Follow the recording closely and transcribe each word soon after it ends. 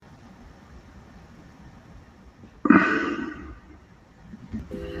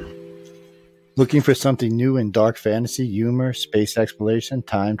Looking for something new in dark fantasy, humor, space exploration,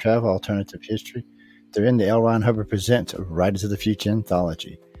 time travel, alternative history? They're in the L. Ron Hubbard Presents Writers of the Future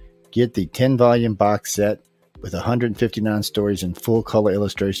anthology. Get the 10-volume box set with 159 stories and full color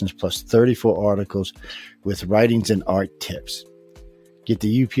illustrations plus 34 articles with writings and art tips. Get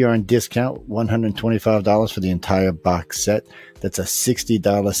the UPRN discount, $125 for the entire box set. That's a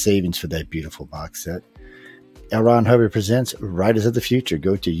 $60 savings for that beautiful box set. L. Ron Hubbard Presents Writers of the Future.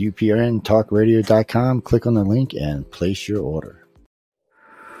 Go to uprntalkradio.com, click on the link, and place your order.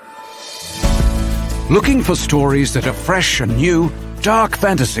 Looking for stories that are fresh and new? Dark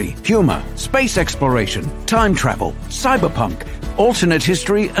fantasy, humor, space exploration, time travel, cyberpunk, alternate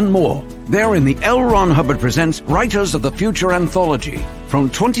history, and more. They're in the L. Ron Hubbard Presents Writers of the Future anthology from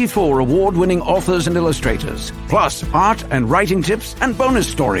 24 award-winning authors and illustrators, plus art and writing tips and bonus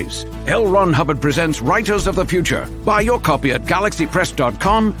stories. L. Ron Hubbard Presents Writers of the Future. Buy your copy at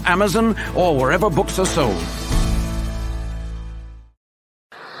galaxypress.com, Amazon, or wherever books are sold.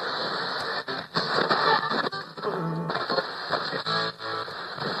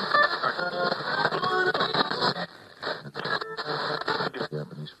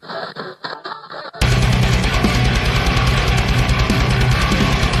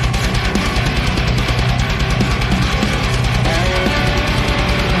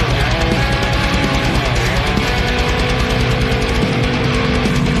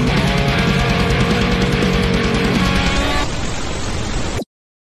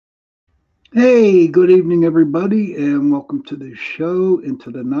 Hey, good evening, everybody, and welcome to the show,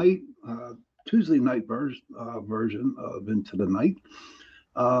 Into the Night, Tuesday night version of Into the Night.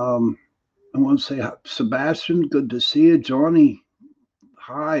 I want to say hi, Sebastian, good to see you. Johnny,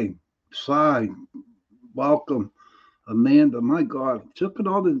 hi. Cy, welcome. Amanda, my God, look at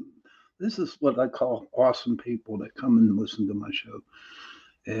this is what I call awesome people that come and listen to my show.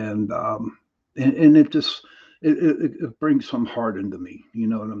 And it just... It brings some heart into me, you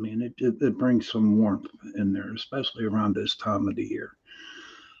know what I mean? It brings some warmth in there, especially around this time of the year.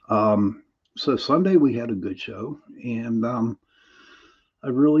 So Sunday we had a good show, and I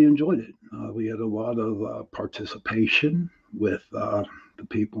really enjoyed it. We had a lot of participation with the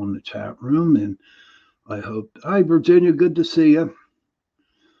people in the chat room, and hi Virginia, good to see you.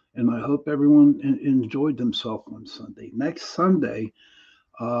 And I hope everyone enjoyed themselves on Sunday. Next Sunday,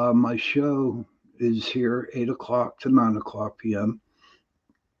 my show is here 8 o'clock to 9 o'clock p.m.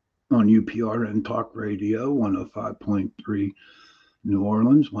 on UPRN Talk Radio, 105.3 New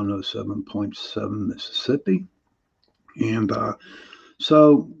Orleans, 107.7 Mississippi. And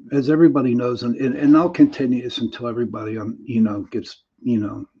so as everybody knows, and I'll continue this until everybody gets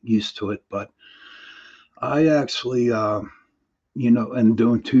used to it, but I actually am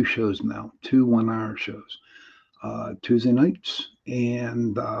doing two shows now, 2 1-hour shows, Tuesday nights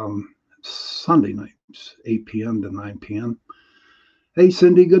and Sunday nights, 8 p.m. to 9 p.m. Hey,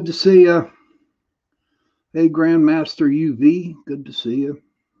 Cindy, good to see you. Hey, Grandmaster UV, good to see you.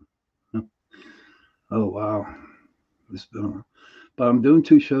 Oh, wow. But I'm doing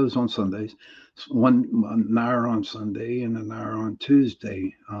 2 shows on Sundays, an hour on Sunday and an hour on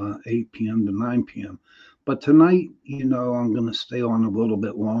Tuesday, 8 p.m. to 9 p.m. But tonight, I'm going to stay on a little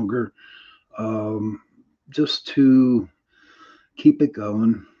bit longer just to keep it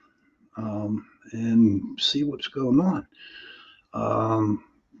going. And see what's going on.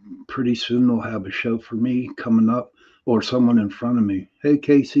 Pretty soon they'll have a show for me coming up, or someone in front of me. Hey,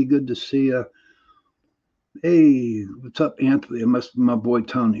 Casey, good to see you. Hey, what's up, Anthony? It must be my boy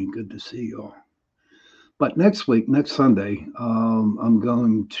Tony. Good to see you all. But next Sunday, I'm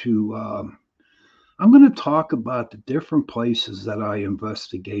going to talk about the different places that I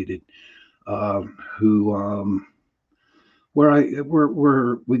investigated,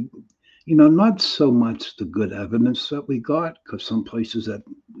 where we. Not so much the good evidence that we got, because some places that,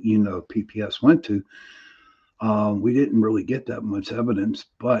 PPS went to, we didn't really get that much evidence,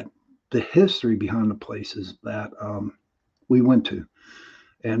 but the history behind the places that we went to.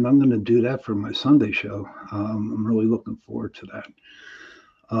 And I'm going to do that for my Sunday show. I'm really looking forward to that.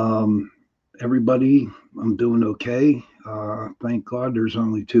 Everybody, I'm doing okay. Thank God there's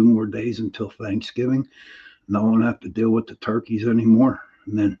only 2 more days until Thanksgiving. No one have to deal with the turkeys anymore.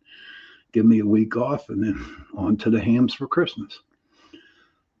 And then give me a week off, and then on to the hams for Christmas.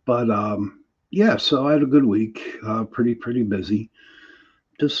 But so I had a good week, pretty busy.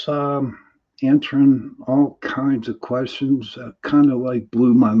 Just answering all kinds of questions that kind of like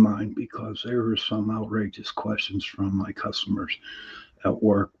blew my mind, because there were some outrageous questions from my customers at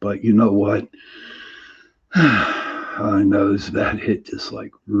work. But you know what? I know that hit just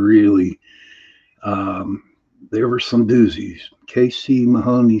like really there were some doozies. Casey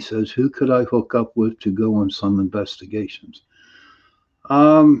Mahoney says, "Who could I hook up with to go on some investigations?"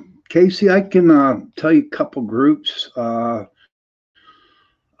 Casey, I can tell you a couple groups. Uh,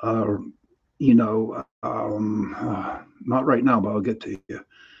 not right now, but I'll get to you.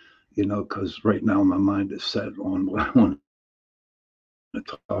 Because right now my mind is set on what I want to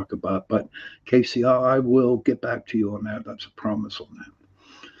talk about. But Casey, I will get back to you on that. That's a promise on that.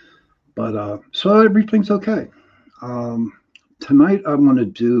 But so everything's okay. Um, Tonight I want to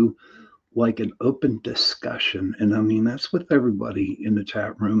do like an open discussion, and I mean that's with everybody in the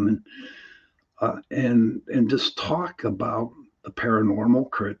chat room, and just talk about the paranormal,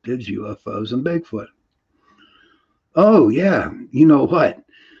 cryptids, UFOs, and Bigfoot. Oh yeah, you know what?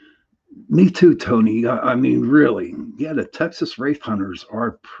 Me too, Tony. I mean, really, yeah, the Texas Wraith Hunters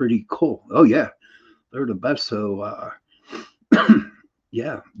are pretty cool. Oh yeah, they're the best. So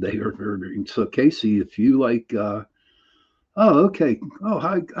yeah, they are very. So Casey, if you like, oh okay, oh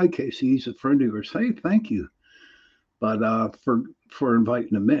hi Casey, he's a friend of yours. Hey, thank you, but for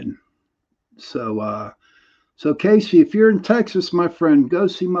inviting him in. So Casey, if you're in Texas, my friend, go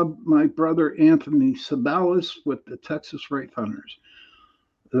see my brother Anthony Sabalas with the Texas Wraith Hunters.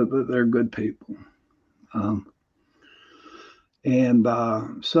 They're good people. Um, and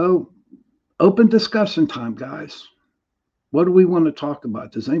so open discussion time, guys. What do we want to talk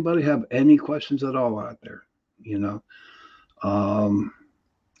about? Does anybody have any questions at all out there? You know, um,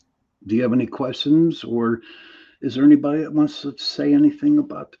 do you have any questions, or is there anybody that wants to say anything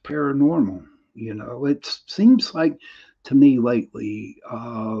about the paranormal? It seems like to me lately,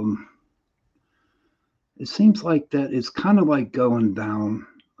 it seems like that it's kind of like going down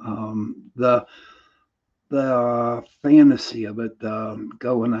the fantasy of it,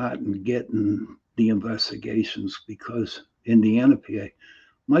 going out and getting the investigations, because Indiana, PA.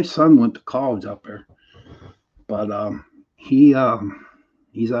 My son went to college up there, but he's out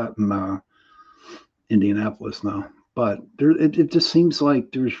in Indianapolis now. But it just seems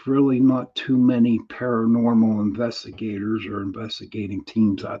like there's really not too many paranormal investigators or investigating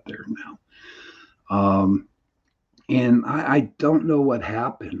teams out there now. And I don't know what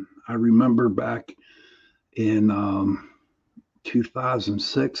happened. I remember back in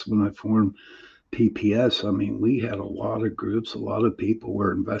 2006 when I formed PPS. I mean, we had a lot of groups, a lot of people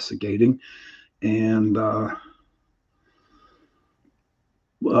were investigating, and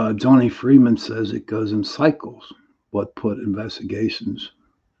Johnny Freeman says it goes in cycles. What put investigations?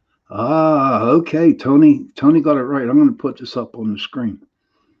 Ah, okay, Tony got it right. I'm going to put this up on the screen.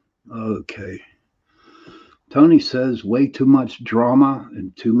 Okay. Tony says way too much drama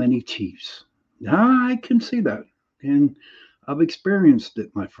and too many chiefs. I can see that, and I've experienced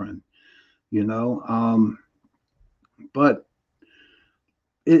it, my friend. But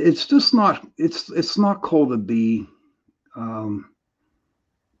it's just not. It's not cool to be,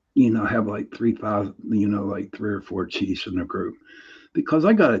 have like 3,000, like 3 or 4 chiefs in a group. Because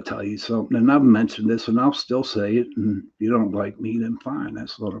I got to tell you something, and I've mentioned this, and I'll still say it. And if you don't like me, then fine,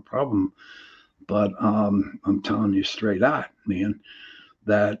 that's not a problem. But I'm telling you straight out, man,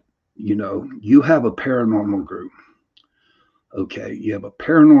 that you have a paranormal group. Okay, you have a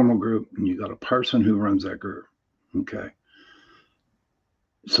paranormal group, and you got a person who runs that group. Okay,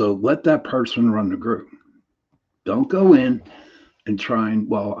 so let that person run the group. Don't go in and try and,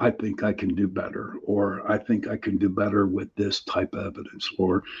 well, I think I can do better, or I think I can do better with this type of evidence,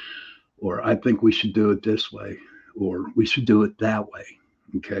 or I think we should do it this way, or we should do it that way.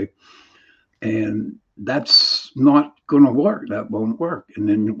 Okay, and that's not going to work. That won't work. And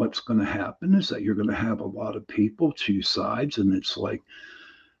then what's going to happen is that you're going to have a lot of people choose sides, and it's like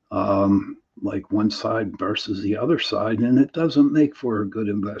one side versus the other side, and it doesn't make for a good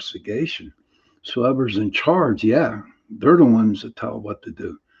investigation. So whoever's in charge, yeah, they're the ones that tell what to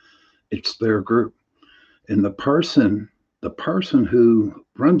do. It's their group, and the person who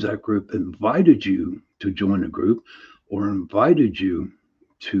runs that group invited you to join the group, or invited you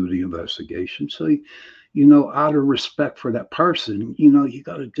to the investigation. So, out of respect for that person, you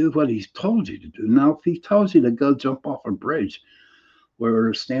got to do what he's told you to do. Now, if he tells you to go jump off a bridge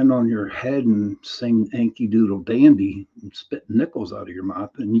or stand on your head and sing Yankee Doodle Dandy and spit nickels out of your mouth,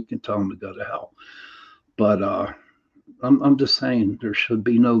 then you can tell him to go to hell. But I'm just saying there should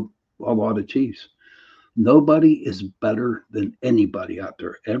be a lot of chiefs. Nobody is better than anybody out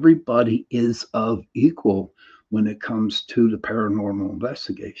there. Everybody is of equal when it comes to the paranormal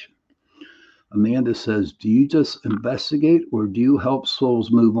investigation. Amanda says, do you just investigate, or do you help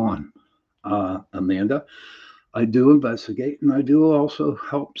souls move on? Amanda, I do investigate, and I do also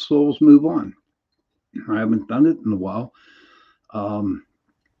help souls move on. I haven't done it in a while.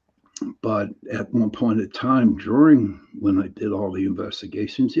 But at one point in time, during when I did all the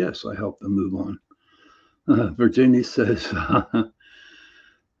investigations, yes, I helped them move on. Virginia says,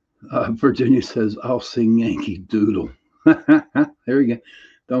 Virginia says, I'll sing Yankee Doodle. There you go.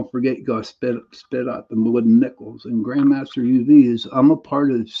 Don't forget, you got to spit out the wooden nickels. And Grandmaster UV is, I'm a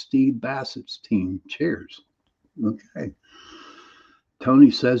part of Steve Bassett's team. Cheers. Okay. Tony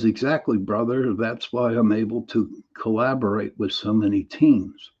says, exactly, brother. That's why I'm able to collaborate with so many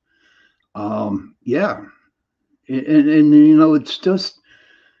teams. Yeah. And you know, it's just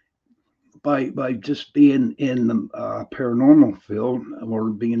by just being in the paranormal field or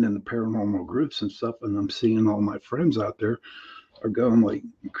being in the paranormal groups and stuff, and I'm seeing all my friends out there are going like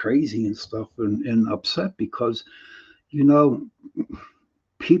crazy and stuff and upset because, you know,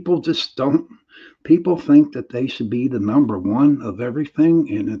 people just don't, people think that they should be the number one of everything.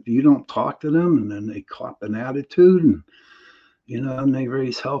 And if you don't talk to them and then they cop an attitude and, you know, and they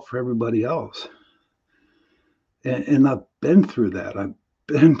raise hell for everybody else. And I've been through that. I've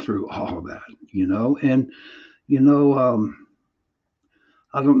been through all of that, you know, and, you know,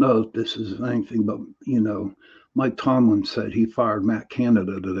 I don't know if this is anything, but, you know, Mike Tomlin said he fired Matt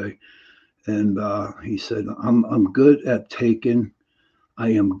Canada today. And he said, I'm good at taking, I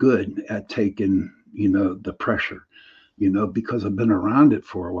am good at taking, you know, the pressure, you know, because I've been around it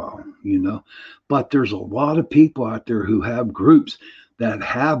for a while, you know. But there's a lot of people out there who have groups that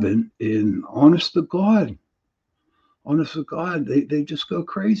haven't, and honest to God, they just go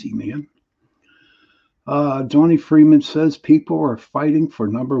crazy, man. Johnny Freeman says people are fighting for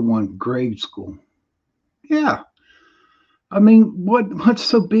number one grade school. Yeah. I mean, what's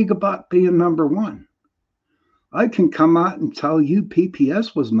so big about being number one? I can come out and tell you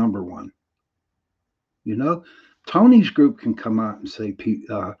PPS was number one. You know, Tony's group can come out and say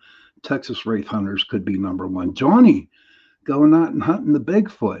Texas Wraith Hunters could be number one. Johnny going out and hunting the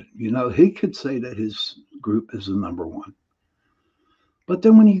Bigfoot, you know, he could say that his group is the number one. But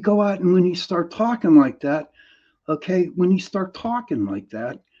then when you go out and when you start talking like that, okay, when you start talking like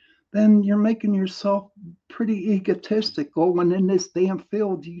that, then you're making yourself pretty egotistical when in this damn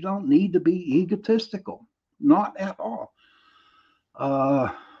field you don't need to be egotistical. Not at all.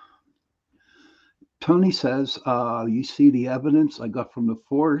 Tony says, you see the evidence I got from the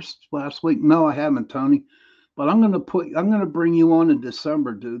forest last week? No, I haven't, Tony. But I'm gonna bring you on in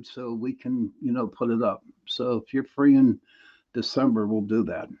December, dude, so we can, you know, put it up. So if you're free in December, we'll do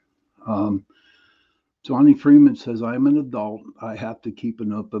that. Johnny Freeman says, I'm an adult. I have to keep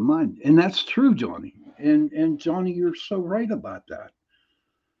an open mind. And that's true, Johnny. And Johnny, you're so right about that.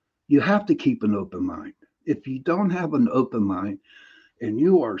 You have to keep an open mind. If you don't have an open mind and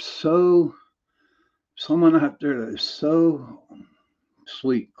you are someone out there that is so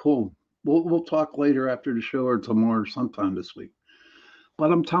sweet, cool. We'll talk later after the show or tomorrow or sometime this week.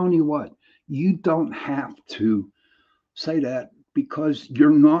 But I'm telling you what, you don't have to say that because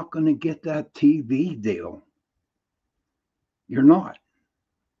you're not going to get that TV deal. You're not.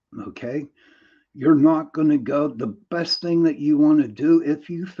 Okay? You're not going to go. The best thing that you want to do if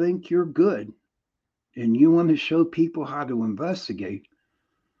you think you're good and you want to show people how to investigate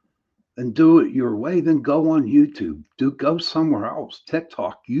and do it your way, then go on YouTube. Go somewhere else.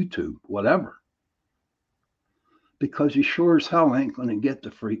 TikTok, YouTube, whatever. Because you sure as hell ain't going to get the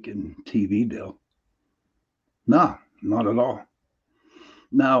freaking TV deal. No, not at all.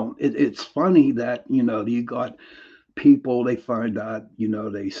 Now, it's funny that, you know, you got people, they find out, you know,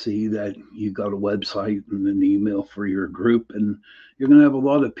 they see that you got a website and an email for your group, and you're going to have a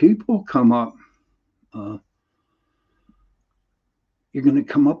lot of people come up. You're going to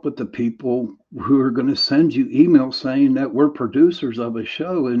come up with the people who are going to send you emails saying that we're producers of a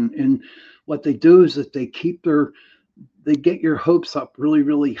show. And what they do is that they get your hopes up really,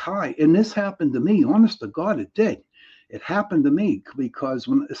 really high. And this happened to me. Honest to God, it did. It happened to me because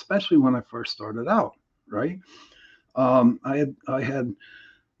especially when I first started out, right? I had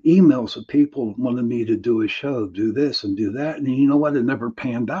emails of people wanting me to do a show, do this and do that. And you know what? It never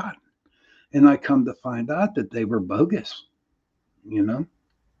panned out. And I come to find out that they were bogus, you know?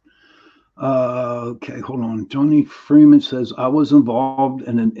 Okay, hold on. Johnny Freeman says, I was involved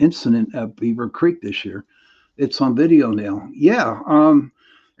in an incident at Beaver Creek this year. It's on video now. Yeah.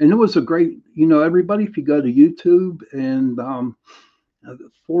 And it was a great, you know, everybody, if you go to YouTube and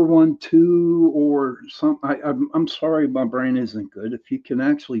 412 or something, I'm sorry, my brain isn't good. If you can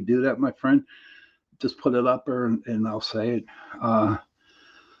actually do that, my friend, just put it up there and I'll say it.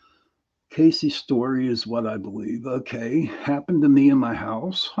 Casey's story is what I believe. Okay. Happened to me in my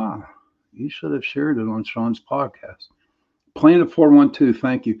house. Huh. You should have shared it on Sean's podcast. Planet 412,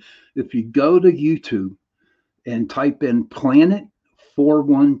 thank you. If you go to YouTube and type in Planet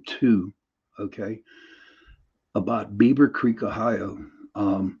 412, okay, about Beaver Creek, Ohio.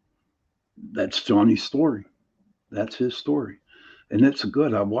 That's Johnny's story. That's his story. And it's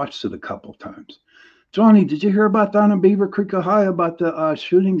good. I watched it a couple times. Johnny, did you hear about down in Beaver Creek, Ohio, about the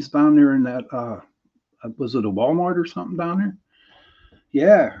shootings down there in that, was it a Walmart or something down there?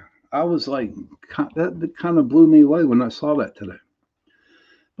 Yeah. I was like, that kind of blew me away when I saw that today.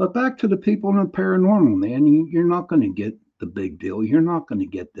 But back to the people in the paranormal, man, you're not going to get the big deal. You're not going to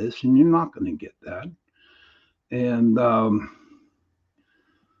get this, and you're not going to get that. And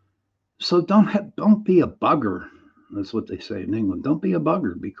so don't be a bugger. That's what they say in England. Don't be a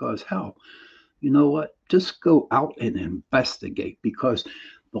bugger, because hell, you know what? Just go out and investigate, because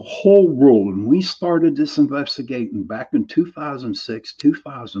the whole world, when we started this investigating back in 2006,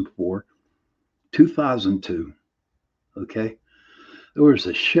 2004, 2002, okay, there was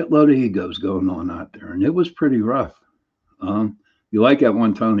a shitload of egos going on out there, and it was pretty rough. You like that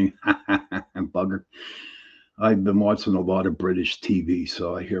one, Tony? Bugger. I've been watching a lot of British TV,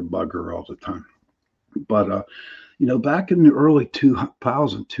 so I hear bugger all the time. But, back in the early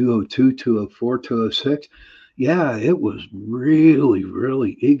 2000, 202, 204, 206, yeah, it was really,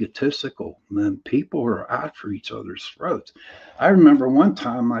 really egotistical. And people were after each other's throats. I remember one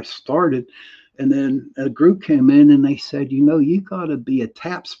time I started, and then a group came in and they said, you got to be a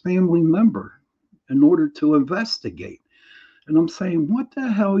TAPS family member in order to investigate. And I'm saying, what the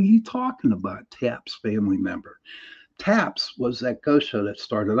hell are you talking about, TAPS family member? TAPS was that ghost show that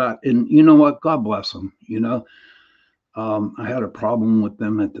started out. And you know what? God bless them. I had a problem with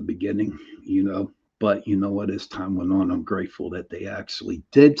them at the beginning, but you know what? As time went on, I'm grateful that they actually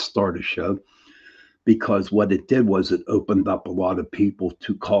did start a show, because what it did was it opened up a lot of people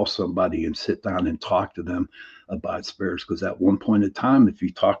to call somebody and sit down and talk to them about spirits. Because at one point in time, if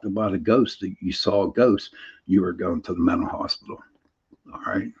you talked about a ghost, you saw a ghost, you were going to the mental hospital. All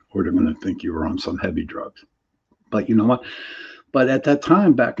right. Or they're going to think you were on some heavy drugs. But you know what? But at that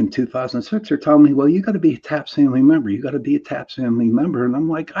time, back in 2006, they're telling me, well, you got to be a TAPS family member. You got to be a TAPS family member. And I'm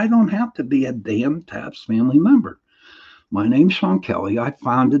like, I don't have to be a damn TAPS family member. My name's Sean Kelly. I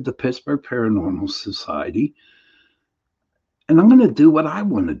founded the Pittsburgh Paranormal Society. And I'm going to do what I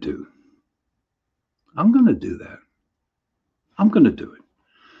want to do. I'm going to do that. I'm going to do it.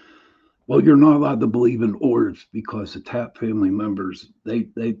 Well, you're not allowed to believe in orbs, because the TAP family members, they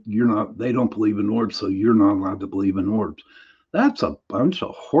don't believe in orbs, so you're not allowed to believe in orbs. That's a bunch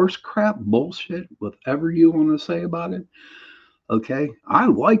of horse crap bullshit, whatever you want to say about it. Okay, I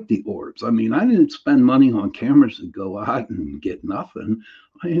like the orbs. I mean, I didn't spend money on cameras to go out and get nothing.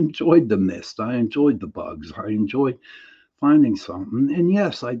 I enjoyed the mist. I enjoyed the bugs. I enjoyed finding something. And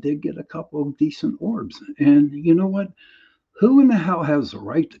yes, I did get a couple of decent orbs. And you know what? Who in the hell has the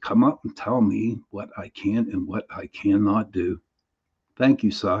right to come up and tell me what I can and what I cannot do? Thank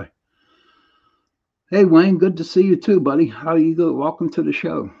you, Si. Hey, Wayne, good to see you too, buddy. How do you go? Welcome to the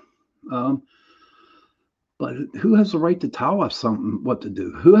show. But who has the right to tell us what to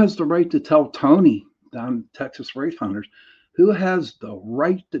do? Who has the right to tell Tony down Texas Wraith Hunters? Who has the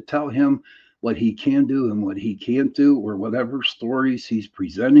right to tell him what he can do and what he can't do, or whatever stories he's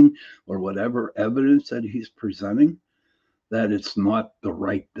presenting, or whatever evidence that he's presenting, that it's not the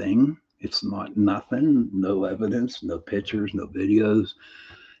right thing? It's not nothing, no evidence, no pictures, no videos.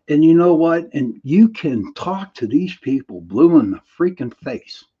 And you know what? And you can talk to these people blue in the freaking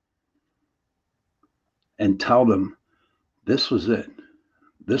face and tell them, this was it.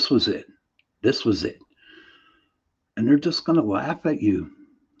 This was it. This was it. And they're just going to laugh at you.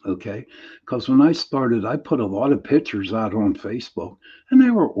 Okay. Because when I started, I put a lot of pictures out on Facebook, and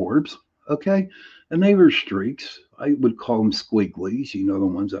they were orbs. Okay. And they were streaks. I would call them squigglies, the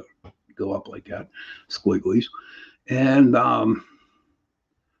ones that go up like that, squigglies. And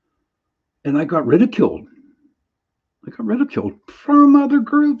I got ridiculed. I got ridiculed from other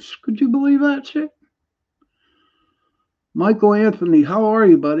groups. Could you believe that shit? Michael Anthony, how are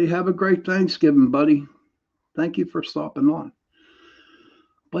you, buddy? Have a great Thanksgiving, buddy. Thank you for stopping on.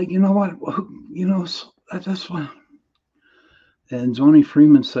 But you know what? That's why. And Johnny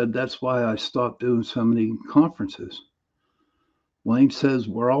Freeman said, that's why I stopped doing so many conferences. Wayne says,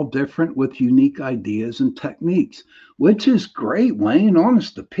 we're all different with unique ideas and techniques, which is great, Wayne,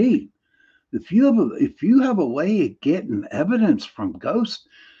 honest to Pete. If you have a way of getting evidence from ghosts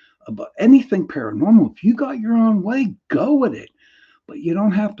about anything paranormal, if you got your own way, go with it. But you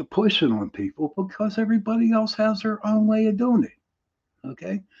don't have to push it on people, because everybody else has their own way of doing it.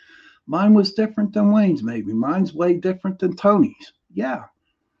 Okay? Mine was different than Wayne's, maybe. Mine's way different than Tony's. Yeah.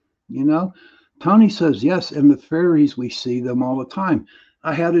 Tony says, yes, and the fairies, we see them all the time.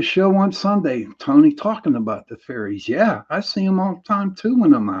 I had a show on Sunday, Tony talking about the fairies. Yeah, I see them all the time too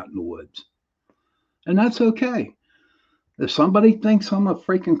when I'm out in the woods. And that's okay. If somebody thinks I'm a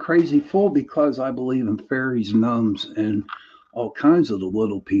freaking crazy fool because I believe in fairies, gnomes, and all kinds of the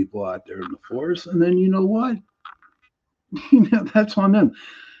little people out there in the forest, and then you know what? That's on them.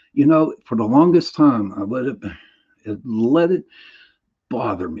 For the longest time, I let it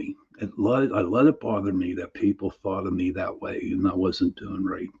bother me. I let it bother me that people thought of me that way and I wasn't doing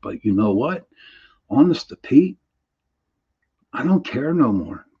right. But you know what? Honest to Pete, I don't care no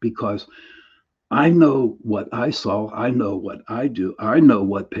more because I know what I saw. I know what I do. I know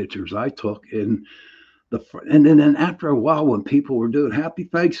what pictures I took. And then after a while, when people were doing Happy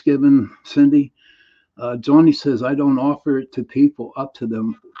Thanksgiving, Cindy, Johnny says, I don't offer it to people, up to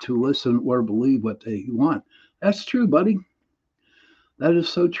them to listen or believe what they want. That's true, buddy. That is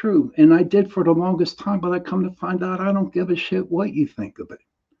so true. And I did for the longest time, but I come to find out I don't give a shit what you think of it.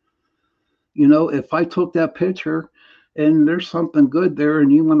 If I took that picture and there's something good there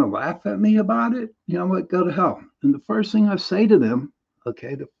and you want to laugh at me about it, you know what? Go to hell. And the first thing I say to them,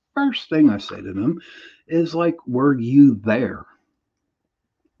 okay, the first thing I say to them is like, were you there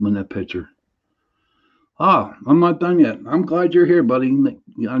when that picture? Oh, I'm not done yet. I'm glad you're here, buddy.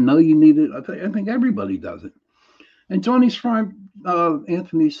 I know you need it. I think everybody does it. And Johnny's friend,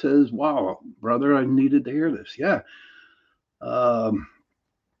 Anthony says, wow, brother, I needed to hear this. Yeah. Um,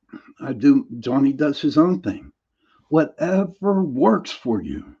 I do. Johnny does his own thing. Whatever works for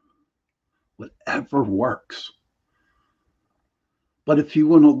you, whatever works. But if you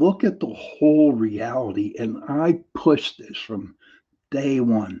want to look at the whole reality, and I pushed this from day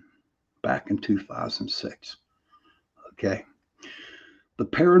one back in 2006, okay? The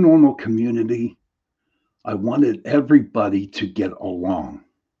paranormal community, I wanted everybody to get along.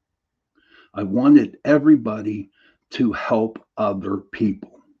 I wanted everybody to help other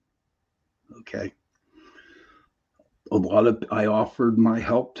people, okay? I offered my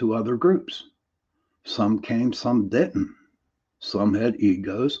help to other groups. Some came, some didn't. Some had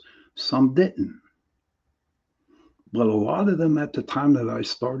egos, some didn't. But a lot of them at the time that I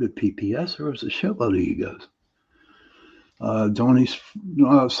started PPS, there was a shitload of egos. Johnny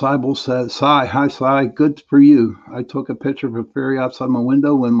Seibel says, hi, Cy, good for you. I took a picture of a fairy outside my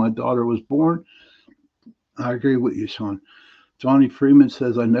window when my daughter was born. I agree with you, Sean. Johnny Freeman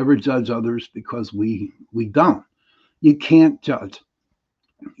says, I never judge others because we don't. You can't judge.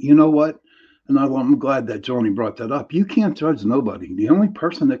 You know what? And I'm glad that Johnny brought that up. You can't judge nobody. The only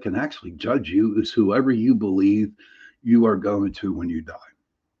person that can actually judge you is whoever you believe you are going to when you die.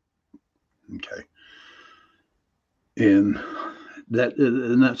 Okay. And that's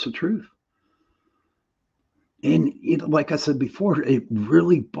the truth. And like I said before, it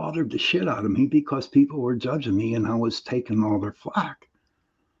really bothered the shit out of me because people were judging me and I was taking all their flack.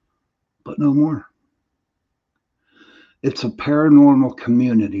 But no more. It's a paranormal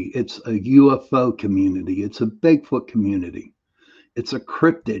community. It's a UFO community. It's a Bigfoot community. It's a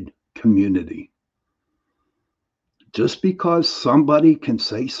cryptid community. Just because somebody can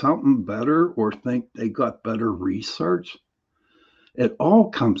say something better or think they got better research, it all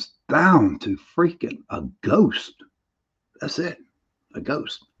comes down to freaking a ghost. That's it, a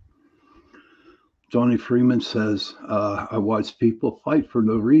ghost. Johnny Freeman says, I watch people fight for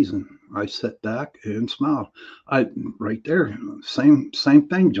no reason. I sat back and smiled. Right there, same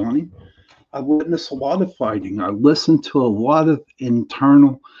thing, Johnny. I witnessed a lot of fighting. I listened to a lot of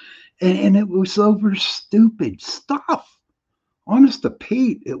internal, and it was over stupid stuff. Honest to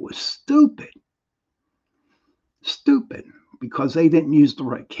Pete, it was stupid. Stupid because they didn't use the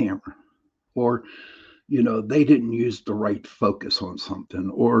right camera, or they didn't use the right focus on something,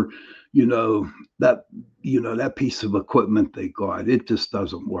 or that piece of equipment they got, it just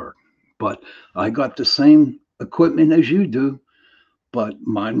doesn't work. But I got the same equipment as you do, but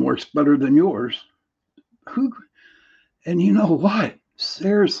mine works better than yours. And you know what?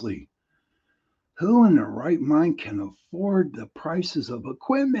 Seriously, who in their right mind can afford the prices of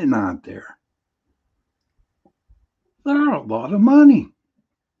equipment out there? They're a lot of money.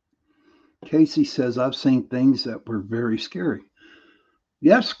 Casey says, I've seen things that were very scary.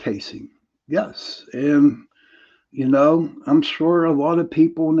 Yes, Casey. Yes. And, I'm sure a lot of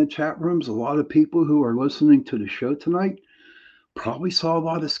people in the chat rooms, a lot of people who are listening to the show tonight probably saw a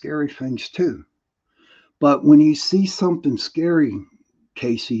lot of scary things too. But when you see something scary,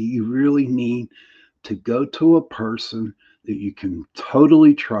 Casey, you really need to go to a person that you can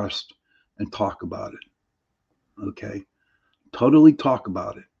totally trust and talk about it. Okay? Totally talk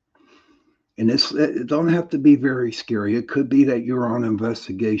about it. And it don't have to be very scary. It could be that you're on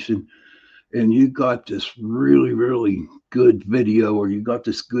investigation and you got this really, really good video, or you got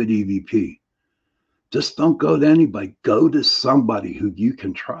this good EVP, just don't go to anybody. Go to somebody who you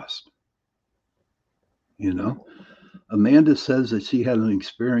can trust. You know, Amanda says that she had an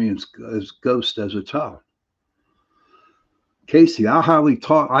experience as ghost as a child. Casey, I highly,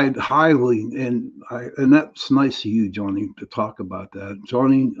 and that's nice of you, Johnny, to talk about that.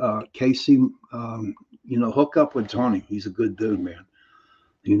 Johnny, Casey, hook up with Johnny. He's a good dude, man.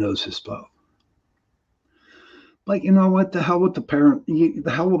 He knows his stuff. But you know what? The hell with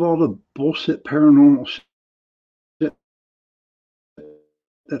the hell with all the bullshit paranormal shit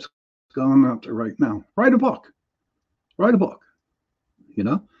that's going out there right now. Write a book. Write a book. You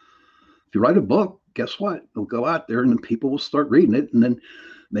know, if you write a book, guess what? It'll go out there, and then people will start reading it, and then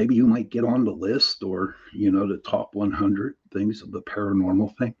maybe you might get on the list, or the top 100 things of the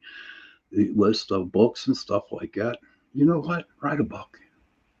paranormal thing, the list of books and stuff like that. You know what? Write a book,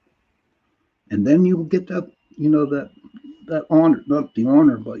 and then you'll get that. That honor, not the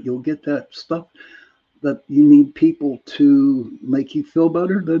honor, but you'll get that stuff that you need people to make you feel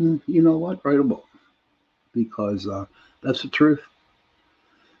better. Then you know what? Write a book, because that's the truth.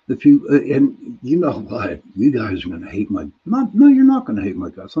 If you and you know what, you guys are going to hate no, you're not going to hate my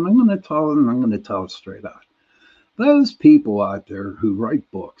guts, and I'm going to tell them. I'm going to tell it straight out. Those people out there who write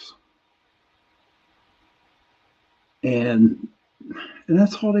books, and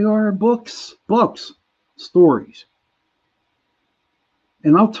that's all they are, books, stories.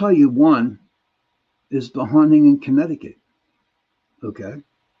 And I'll tell you, one is The Haunting in Connecticut. Okay.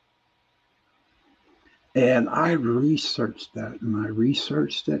 And I researched that, and I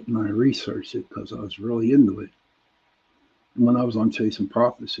researched it, and I researched it because I was really into it. And when I was on Chasing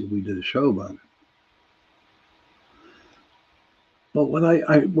Prophecy, we did a show about it. But what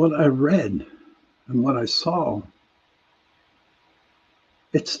I read and what I saw,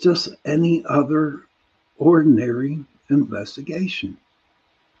 it's just any other ordinary investigation.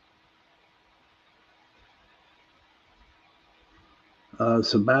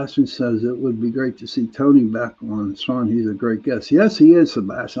 Sebastian says it would be great to see Tony back on. Sean, he's a great guest. Yes, he is,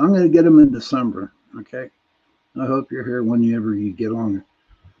 Sebastian. I'm going to get him in December. Okay. I hope you're here whenever you get on.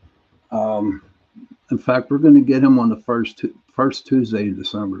 In fact, we're going to get him on the first Tuesday in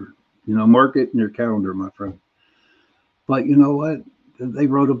December. Mark it in your calendar, my friend. But you know what? They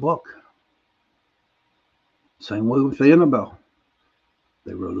wrote a book. Same way with Annabelle.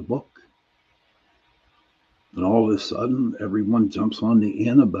 They wrote a book. And all of a sudden, everyone jumps on the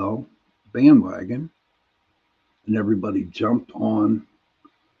Annabelle bandwagon, and everybody jumped on,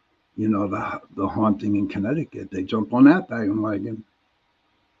 the haunting in Connecticut. They jumped on that bandwagon,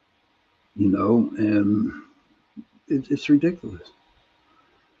 and it's ridiculous.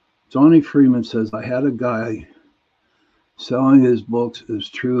 Johnny Freeman says, I had a guy selling his books as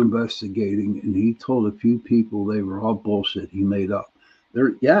true investigating, and he told a few people they were all bullshit he made up.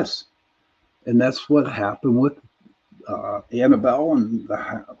 Yes. And that's what happened with Annabelle and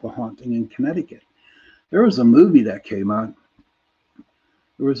the haunting in Connecticut. There was a movie that came out.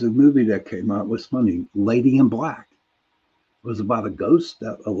 It was funny. Lady in Black. It was about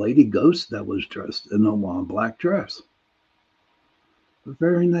a lady ghost that was dressed in a long black dress. The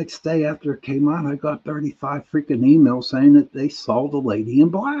very next day after it came out, I got 35 freaking emails saying that they saw the lady in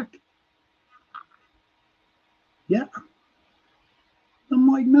black. Yeah. I'm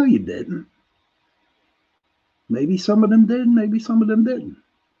like, no, you didn't. Maybe some of them did, maybe some of them didn't.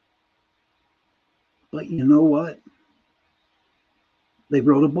 But you know what? They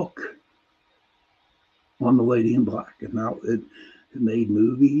wrote a book on the Lady in Black, and now it made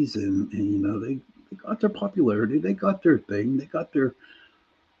movies, and they got their popularity, they got their thing, they got their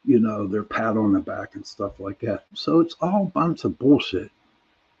their pat on the back and stuff like that. So it's all a bunch of bullshit.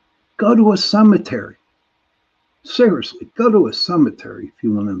 Go to a cemetery. Seriously, go to a cemetery if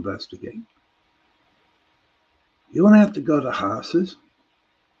you want to investigate. You don't have to go to houses.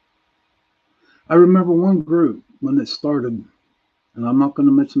 I remember one group when it started, and I'm not going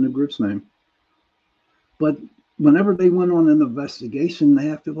to mention the group's name, but whenever they went on an investigation,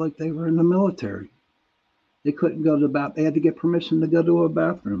 they acted like they were in the military. They couldn't go to the bathroom. They had to get permission to go to a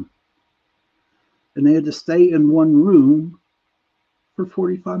bathroom. And they had to stay in one room for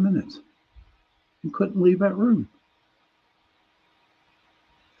 45 minutes and couldn't leave that room.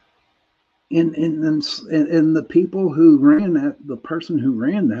 And the people who ran that, the person who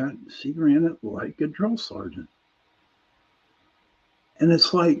ran that, she ran it like a drill sergeant. And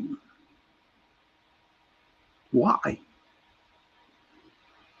it's like, why?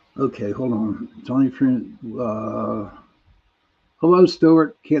 Okay, hold on. Johnny Friend, hello,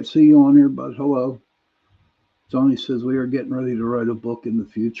 Stuart. Can't see you on here, but hello. Johnny says we are getting ready to write a book in the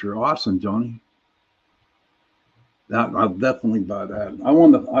future. Awesome, Johnny. I'll definitely buy that. I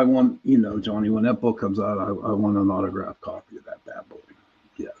want, Johnny, when that book comes out, I want an autographed copy of that bad boy.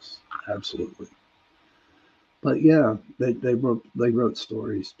 Yes, absolutely. But yeah, they wrote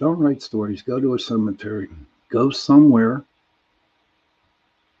stories. Don't write stories. Go to a cemetery. Go somewhere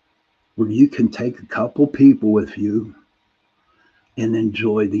where you can take a couple people with you and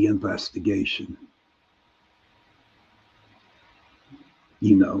enjoy the investigation.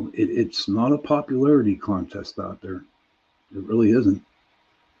 It's not a popularity contest out there. It really isn't.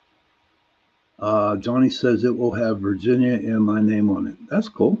 Johnny says it will have Virginia and my name on it. That's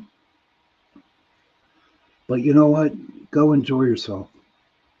cool. But you know what? Go enjoy yourself.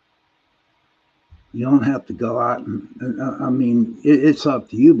 You don't have to go out it's up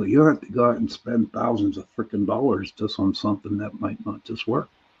to you, but you don't have to go out and spend thousands of freaking dollars just on something that might not just work.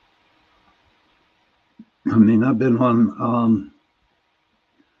 I've been on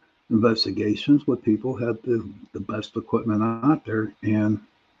investigations where people had the best equipment out there and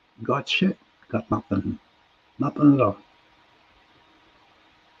got shit, got nothing at all.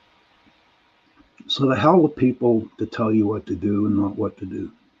 So the hell with people to tell you what to do and not what to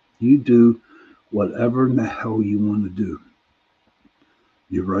do. You do whatever in the hell you want to do.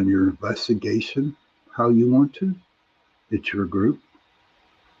 You run your investigation how you want to. It's your group.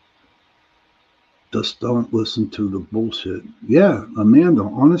 Just don't listen to the bullshit. Yeah, Amanda,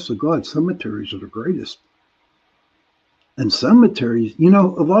 honest to God, cemeteries are the greatest. And cemeteries, a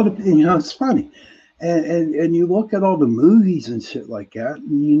lot of, it's funny. And you look at all the movies and shit like that,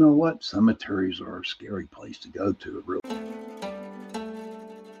 and you know what? Cemeteries are a scary place to go to, really.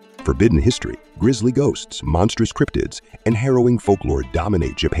 Forbidden history, grisly ghosts, monstrous cryptids, and harrowing folklore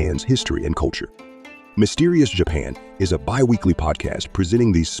dominate Japan's history and culture. Mysterious Japan is a bi-weekly podcast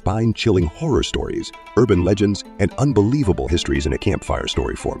presenting these spine-chilling horror stories, urban legends, and unbelievable histories in a campfire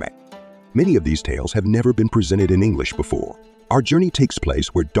story format. Many of these tales have never been presented in English before. Our journey takes place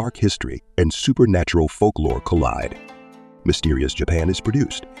where dark history and supernatural folklore collide. Mysterious Japan is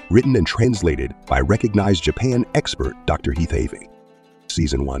produced, written, and translated by recognized Japan expert Dr. Heath Avey.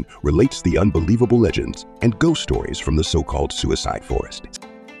 Season 1 relates the unbelievable legends and ghost stories from the so-called suicide forest.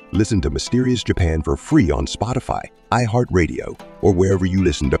 Listen to Mysterious Japan for free on Spotify, iHeartRadio, or wherever you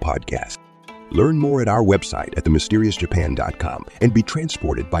listen to podcasts. Learn more at our website at themysteriousjapan.com and be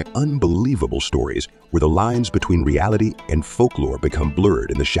transported by unbelievable stories where the lines between reality and folklore become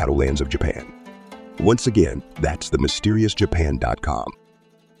blurred in the shadowlands of Japan. Once again, that's themysteriousjapan.com.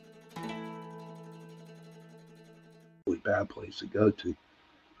 Bad place to go to.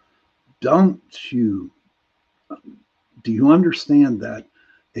 Do you understand that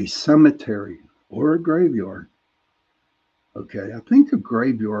a cemetery or a graveyard? Okay, I think a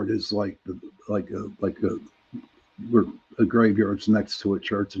graveyard is like a graveyard's next to a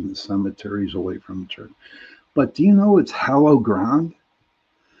church and the cemetery's away from the church. But do you know it's hallowed ground?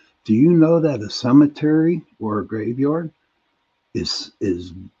 Do you know that a cemetery or a graveyard is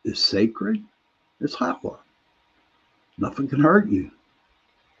sacred? It's hallowed. Nothing can hurt you.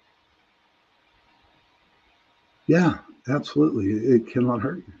 Yeah, absolutely. It cannot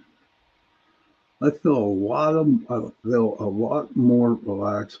hurt you. I feel a lot more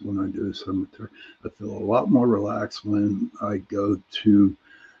relaxed when I do a cemetery. I feel a lot more relaxed when I go to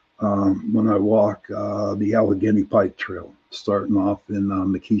when I walk the Allegheny Pike Trail, starting off in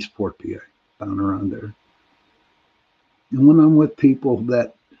McKeesport, PA, down around there. And when I'm with people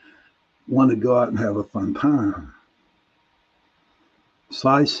that want to go out and have a fun time.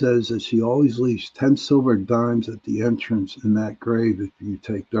 Cy says that she always leaves 10 silver dimes at the entrance in that grave if you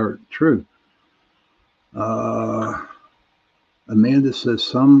take dirt. True. Amanda says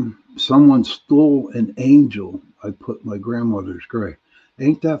someone stole an angel I put in my grandmother's grave.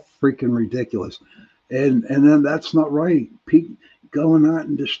 Ain't that freaking ridiculous? And then that's not right. People going out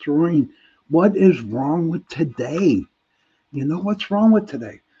and destroying. What is wrong with today? You know what's wrong with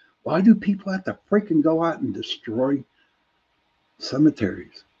today? Why do people have to freaking go out and destroy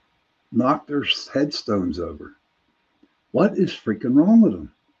cemeteries, knock their headstones over? What is freaking wrong with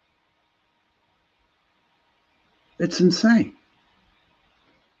them? It's insane.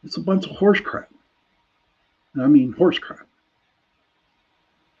 It's a bunch of horse crap. I mean, horse crap.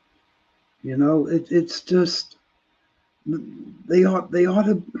 You know, it's just, they ought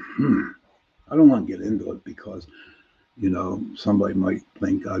to, I don't want to get into it because, you know, somebody might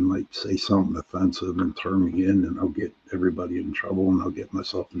think I might say something offensive and turn me in, and I'll get everybody in trouble and I'll get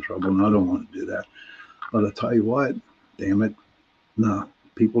myself in trouble, and I don't want to do that. But I tell you what, damn it, no,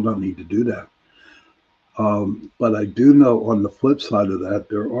 people don't need to do that. But I do know on the flip side of that,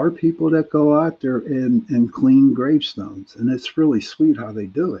 there are people that go out there and clean gravestones, and it's really sweet how they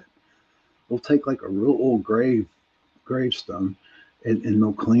do it. They'll take like a real old gravestone, and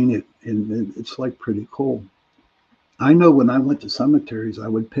they'll clean it, and it's like pretty cool. I know when I went to cemeteries, I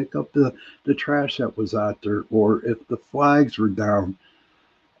would pick up the trash that was out there, or if the flags were down,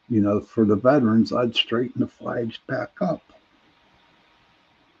 for the veterans, I'd straighten the flags back up.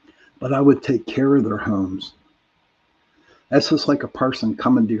 But I would take care of their homes. That's just like a person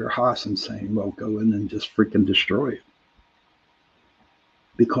coming to your house and saying, well, go in and just freaking destroy it.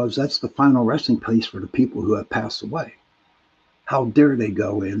 Because that's the final resting place for the people who have passed away. How dare they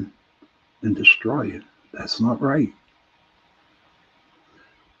go in and destroy it? That's not right.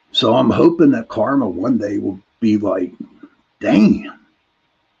 So I'm hoping that karma one day will be like, damn,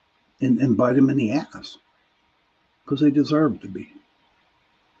 and bite them in the ass. Because they deserve to be,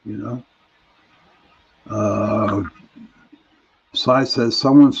 Sai says,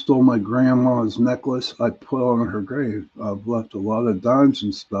 someone stole my grandma's necklace I put on her grave. I've left a lot of dimes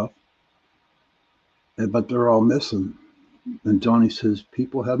and stuff, but they're all missing. And Johnny says,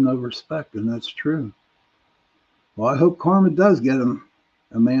 people have no respect, and that's true. Well, I hope karma does get them.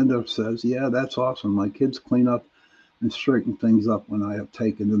 Amanda says, yeah, that's awesome. My kids clean up and straighten things up when I have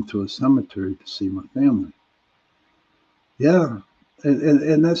taken them to a cemetery to see my family. Yeah,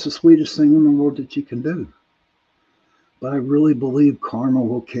 and that's the sweetest thing in the world that you can do. But I really believe karma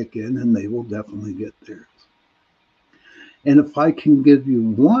will kick in and they will definitely get theirs. And if I can give you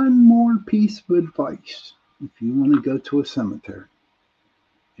one more piece of advice, if you want to go to a cemetery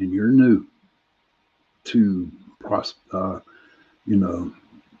and you're new to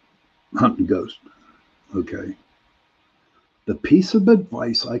hunting ghosts, okay, the piece of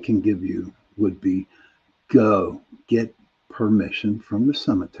advice I can give you would be go get permission from the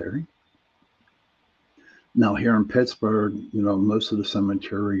cemetery. Now, here in Pittsburgh, most of the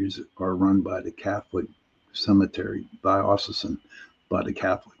cemeteries are run by the Catholic cemetery diocesan, by the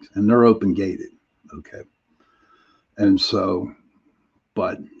Catholics, and they're open gated, okay? And so,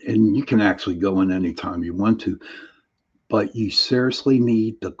 and you can actually go in anytime you want to, but you seriously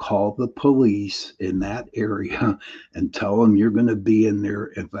need to call the police in that area and tell them you're going to be in there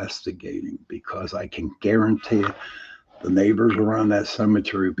investigating, because I can guarantee it, the neighbors around that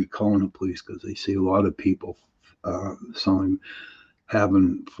cemetery will be calling the police because they see a lot of people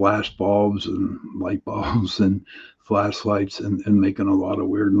having flash bulbs and light bulbs and flashlights and making a lot of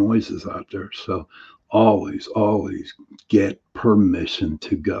weird noises out there. So always get permission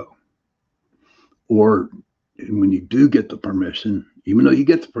to go. Or when you do get the permission, even though you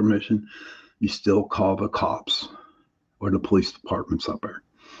get the permission, you still call the cops or the police departments up there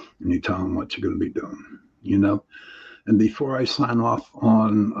and you tell them what you're going to be doing, And before I sign off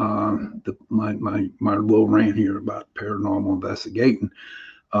on my little rant here about paranormal investigating,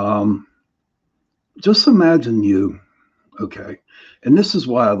 just imagine you, okay? And this is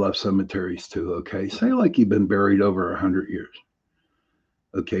why I love cemeteries too, okay? Say like you've been buried over 100 years,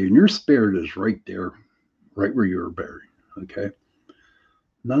 okay? And your spirit is right there, right where you were buried, okay?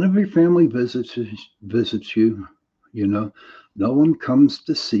 None of your family visits you, No one comes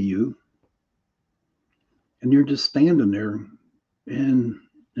to see you. And you're just standing there, and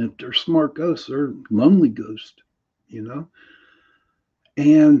if they're smart ghosts, they're lonely ghosts,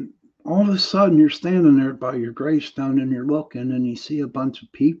 And all of a sudden, you're standing there by your gravestone, and you're looking, and you see a bunch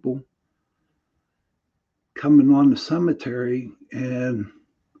of people coming on the cemetery, and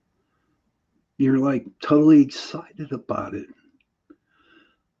you're like totally excited about it.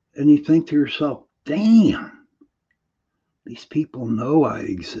 And you think to yourself, damn, these people know I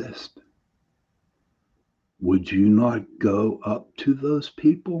exist. Would you not go up to those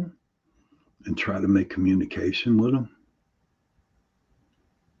people and try to make communication with them?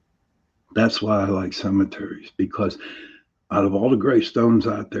 That's why I like cemeteries, because out of all the gravestones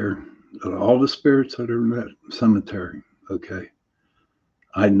out there, out of all the spirits that are in that cemetery, okay,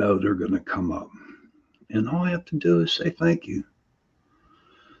 I know they're going to come up. And all I have to do is say thank you.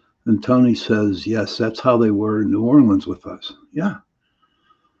 And Tony says, yes, that's how they were in New Orleans with us. Yeah.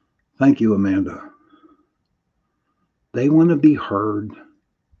 Thank you, Amanda. They want to be heard.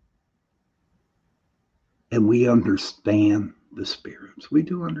 And we understand the spirits. We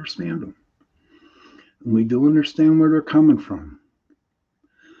do understand them. And we do understand where they're coming from.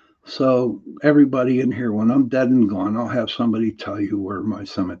 So everybody in here, when I'm dead and gone, I'll have somebody tell you where my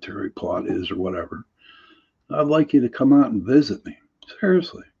cemetery plot is or whatever. I'd like you to come out and visit me.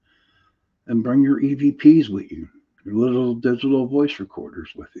 Seriously. And bring your EVPs with you. Your little digital voice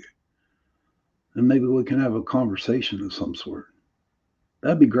recorders with you. And maybe we can have a conversation of some sort.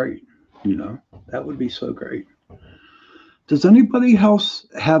 That'd be great. You know, that would be so great. Does anybody else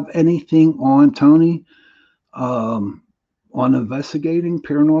have anything on, Tony, um, on investigating,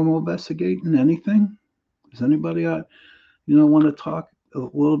 paranormal investigating, anything? Does anybody, want to talk a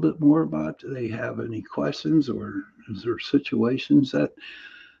little bit more about? Do they have any questions, or is there situations that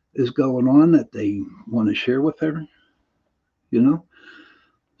is going on that they want to share with her? You know,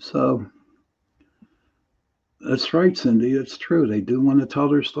 so that's right, Cindy. It's true. They do want to tell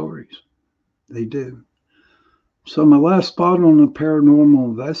their stories. They do. So my last thought on the paranormal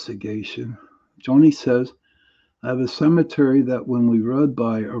investigation, Johnny says, I have a cemetery that when we rode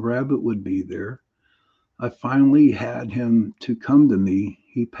by, a rabbit would be there. I finally had him to come to me.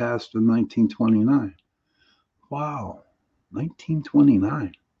 He passed in 1929. Wow,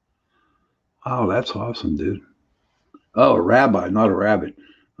 1929. Wow, that's awesome, dude. Oh, a rabbi, not a rabbit.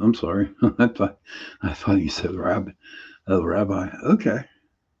 I'm sorry. I thought you said rabbit. Oh, rabbi. Okay.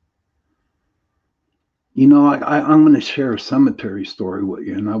 I'm going to share a cemetery story with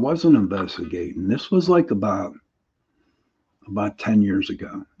you, and I wasn't investigating. This was like about 10 years ago,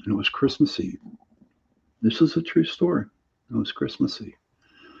 and it was Christmas Eve. This is a true story. It was Christmas Eve,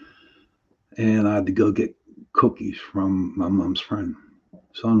 and I had to go get cookies from my mom's friend.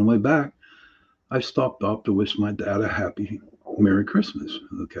 So on the way back, I stopped off to wish my dad a happy Merry Christmas.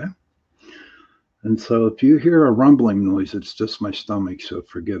 Okay. And so if you hear a rumbling noise, it's just my stomach, so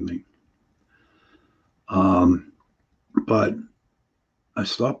forgive me. But I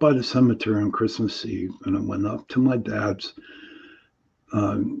stopped by the cemetery on Christmas Eve, and I went up to my dad's,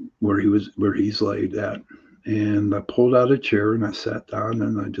 where he's laid at, and I pulled out a chair and I sat down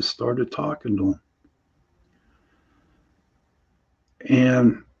and I just started talking to him.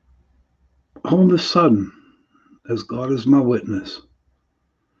 And all of a sudden, as God is my witness,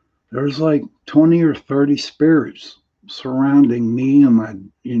 there's like 20 or 30 spirits surrounding me and my,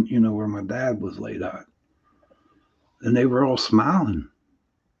 where my dad was laid out. And they were all smiling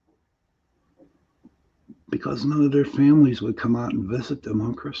because none of their families would come out and visit them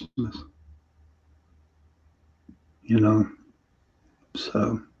on Christmas.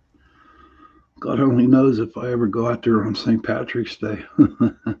 So God only knows if I ever go out there on St. Patrick's Day.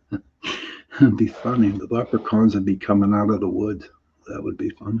 It'd be funny. The leprechauns would be coming out of the woods. That would be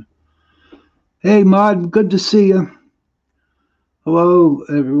funny. Hey, Mud, good to see you. Hello,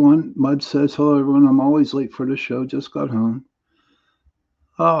 everyone. Mud says, hello, everyone. I'm always late for the show. Just got home.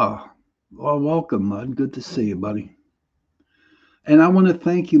 Well, welcome, Mud. Good to see you, buddy. And I want to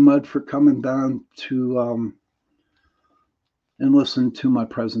thank you, Mud, for coming down to and listen to my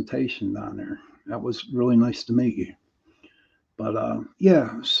presentation down there. That was really nice to meet you. But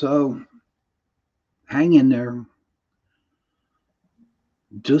so hang in there.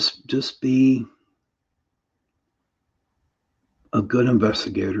 Just be a good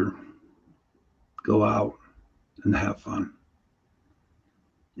investigator. Go out and have fun.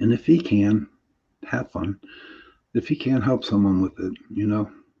 And if you can, have fun. If you can, help someone with it,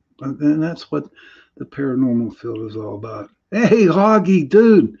 And that's what the paranormal field is all about. Hey, Augie,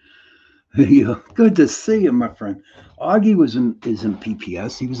 dude. Good to see you, my friend. Augie is in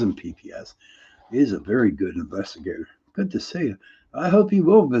PPS. He was in PPS. He's a very good investigator. Good to see you. I hope you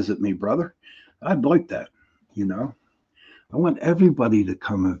will visit me, brother. I'd like that, I want everybody to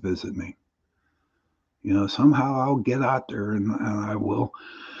come and visit me. Somehow I'll get out there and I will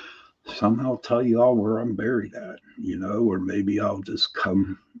somehow tell you all where I'm buried at, or maybe I'll just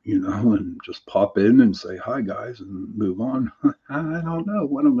come, and just pop in and say, hi, guys, and move on. I don't know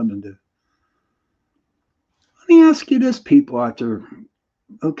what I'm going to do. Let me ask you this, people out there,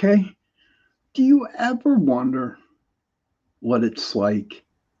 okay? Do you ever wonder what it's like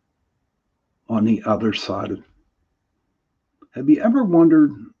on the other side of? Have you ever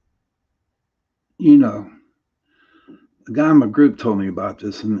wondered, a guy in my group told me about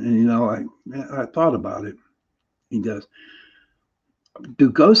this, and I thought about it. He goes, do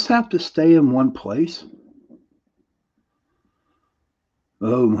ghosts have to stay in one place?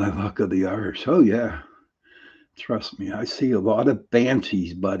 Oh, my luck of the Irish. Oh, yeah. Trust me, I see a lot of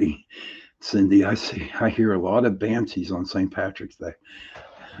banshees, buddy. Cindy, I hear a lot of banshees on St. Patrick's Day.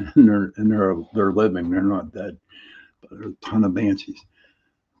 And they're living, they're not dead. But there's a ton of banshees.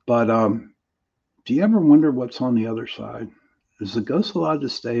 But do you ever wonder what's on the other side? Is the ghost allowed to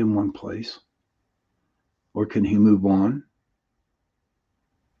stay in one place? Or can he move on?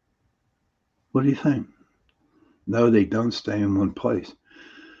 What do you think? No, they don't stay in one place.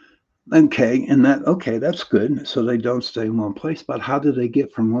 Okay, that's good. So they don't stay in one place, but how do they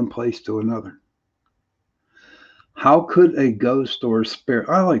get from one place to another? How could a ghost or a spirit?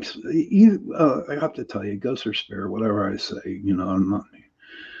 I have to tell you, ghost or spirit, whatever I say, I'm not.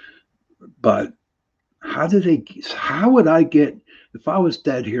 But how would I get, if I was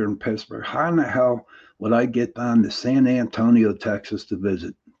dead here in Pittsburgh, how in the hell would I get down to San Antonio, Texas to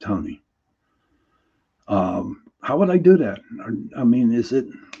visit Tony? How would I do that? I mean, is it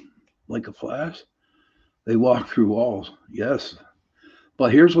like a flash? They walk through walls. Yes.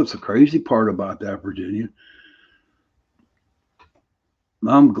 But here's what's the crazy part about that, Virginia.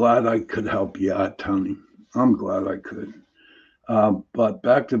 I'm glad I could help you out, Tony. I'm glad I could. But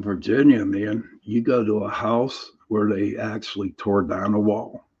back to Virginia, man, you go to a house where they actually tore down a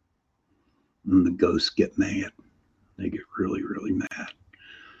wall and the ghosts get mad. They get really, really mad.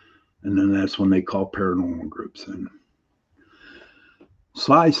 And then that's when they call paranormal groups in.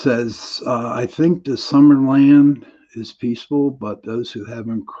 Sly says, I think the Summerland is peaceful, but those who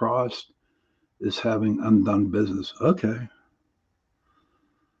haven't crossed is having undone business. Okay.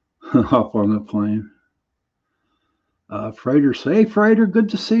 Hop on the plane. Freighter say, hey, Freighter, good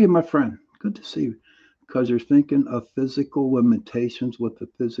to see you, my friend. Good to see you. Because you're thinking of physical limitations with the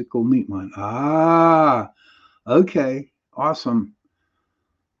physical meat mind. Ah, okay. Awesome.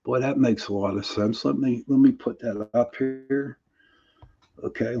 Boy, that makes a lot of sense. Let me put that up here.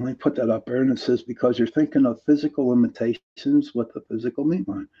 Okay, let me put that up there. And it says, because you're thinking of physical limitations with the physical meat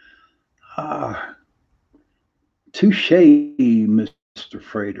mind. Ah, touche, Mr.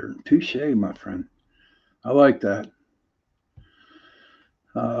 Freighter. Touche, my friend. I like that.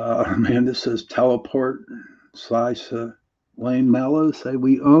 Man, this says teleport. Slice Wayne Mallow say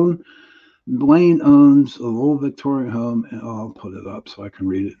Wayne owns a little Victorian home, and I'll put it up so I can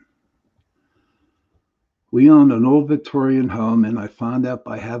read it. We owned an old Victorian home, and I found out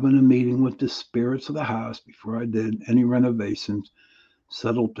by having a meeting with the spirits of the house before I did any renovations,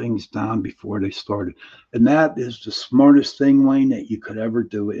 settled things down before they started. And that is the smartest thing, Wayne, that you could ever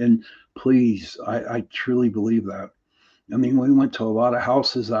do. And please, I truly believe that. I mean, we went to a lot of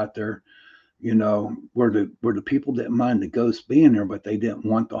houses out there, you know, where the people didn't mind the ghosts being there, but they didn't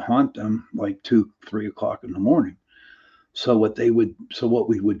want to haunt them like 2-3 o'clock in the morning. So what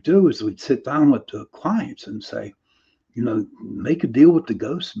we would do is we'd sit down with the clients and say, you know, make a deal with the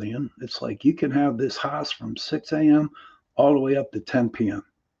ghosts, man. It's like you can have this house from 6 a.m. all the way up to 10 p.m.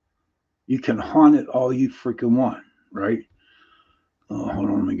 You can haunt it all you freaking want, right? Oh, hold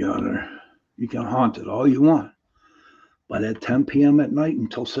on, we got her. You can haunt it all you want. But at 10 p.m. at night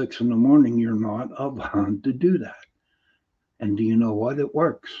until 6 in the morning, you're not allowed to do that. And do you know what? It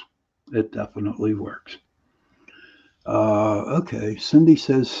works. It definitely works. Okay, Cindy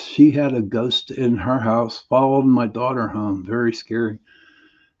says she had a ghost in her house, followed my daughter home. Very scary.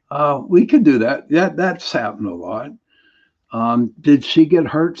 We could do that. Yeah, that's happened a lot. Did she get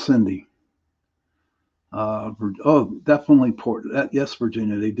hurt, Cindy? Definitely yes,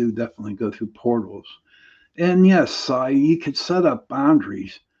 Virginia, they do definitely go through portals. And yes, you could set up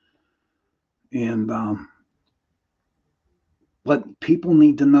boundaries, and but people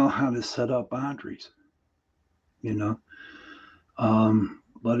need to know how to set up boundaries, you know.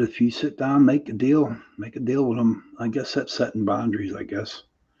 But if you sit down, make a deal with them. I guess that's setting boundaries. I guess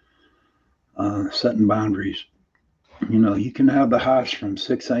setting boundaries. You know, you can have the house from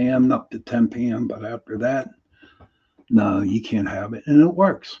 6 a.m. up to 10 p.m., but after that, no, you can't have it, and it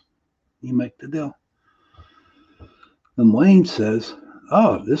works. You make the deal. And Wayne says,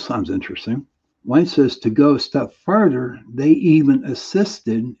 oh, this sounds interesting. Wayne says to go a step further, they even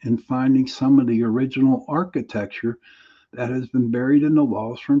assisted in finding some of the original architecture that has been buried in the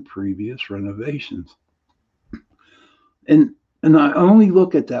walls from previous renovations. And I only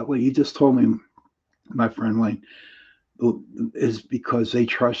look at that way you just told me, my friend Wayne, is because they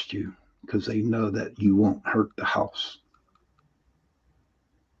trust you, because they know that you won't hurt the house.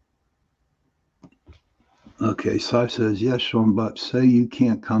 Okay, Sai says, yes, Sean, but say you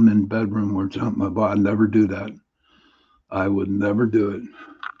can't come in bedroom or jump my body. I'd never do that. I would never do it.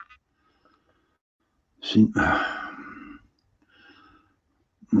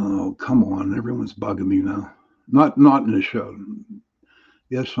 Oh, come on. Everyone's bugging me now. Not in the show.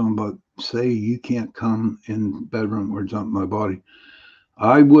 Yes, Sean, but say you can't come in bedroom or jump my body.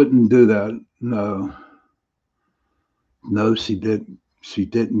 I wouldn't do that. No, she didn't. She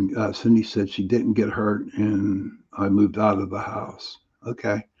didn't. Cindy said she didn't get hurt, and I moved out of the house.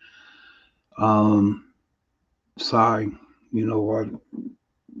 Okay. Sigh. You know what?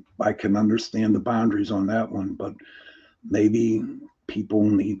 I can understand the boundaries on that one, but maybe people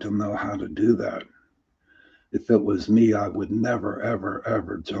need to know how to do that. If it was me, I would never, ever,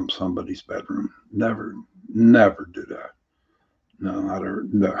 ever jump somebody's bedroom. Never do that. No,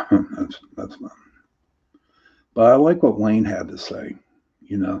 that's not. But I like what Wayne had to say.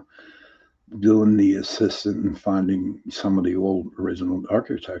 You know, doing the assistant and finding some of the old original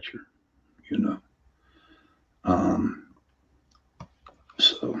architecture. you know.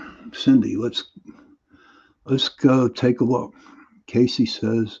 So Cindy, let's go take a look. Casey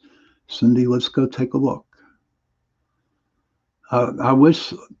says, Cindy, let's go take a look. I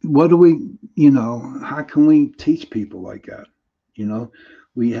wish, what do we, how can we teach people like that?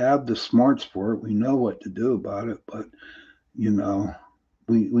 We have the smarts for it. We know what to do about it, but,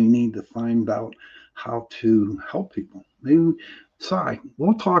 we need to find out how to help people. Maybe,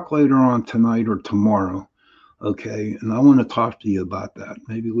 we'll talk later on tonight or tomorrow. Okay. And I want to talk to you about that.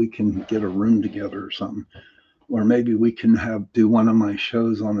 Maybe we can get a room together or something. Or maybe we can do one of my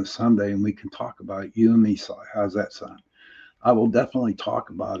shows on a Sunday and we can talk about you and me, Si. How's that sound? I will definitely talk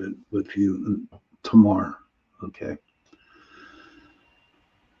about it with you tomorrow. Okay.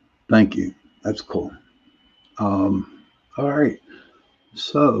 Thank you. That's cool. All right.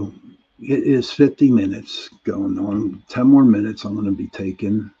 So it is 50 minutes going on. 10 more minutes. I'm going to be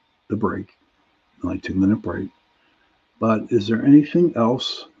taking the break, like 2-minute break. But is there anything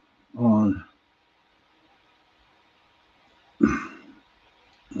else on?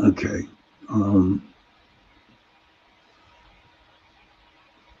 Okay.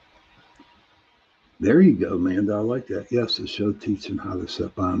 There you go, Amanda. I like that. Yes, the show teaching how to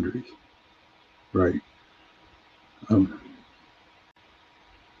set boundaries. Right.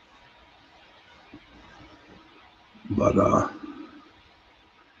 But I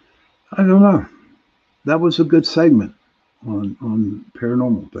don't know. That was a good segment on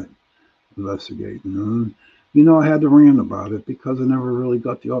paranormal thing, investigating. I had to rant about it because I never really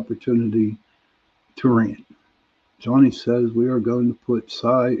got the opportunity to rant. Johnny says we are going to put Si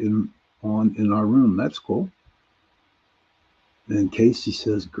in our room. That's cool. And Casey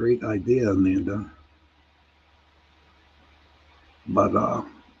says, great idea, Amanda. But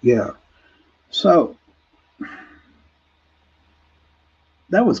yeah. So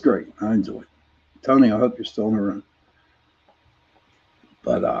that was great. I enjoyed it. Tony, I hope you're still in the room.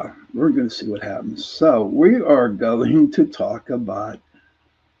 But we're going to see what happens. So we are going to talk about,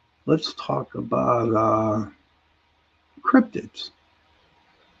 let's talk about cryptids.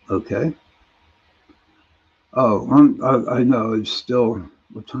 Okay. Oh, I know it's still,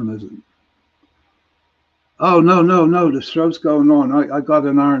 what time is it? Oh, no. The show's going on. I got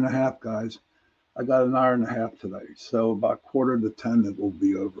an hour and a half, guys. I got an hour and a half today. So about 9:45 it will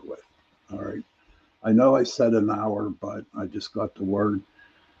be over with. All right. I know I said an hour, but I just got the word.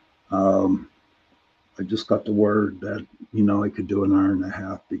 I just got the word that, I could do an hour and a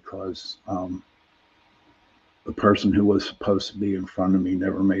half because the person who was supposed to be in front of me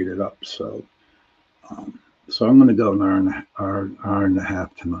never made it up. So I'm going to go an hour and a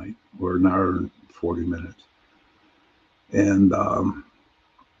half tonight, or an hour and 40 minutes. And,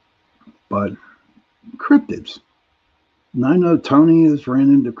 but cryptids. And I know Tony has ran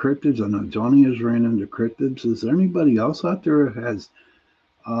into cryptids. I know Johnny has ran into cryptids. Is there anybody else out there who has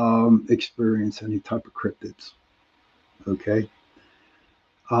experienced any type of cryptids? Okay.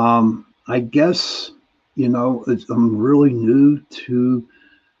 I guess, I'm really new to,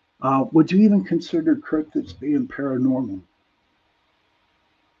 would you even consider cryptids being paranormal?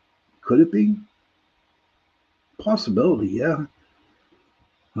 Could it be? Possibility, yeah.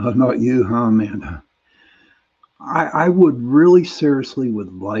 Not you, huh, Amanda? I would really seriously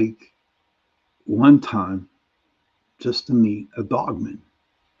would like one time just to meet a dogman.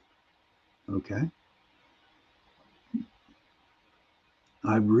 Okay.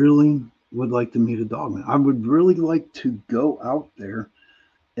 I really would like to meet a dogman. I would really like to go out there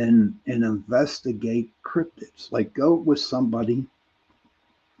and investigate cryptids. Like go with somebody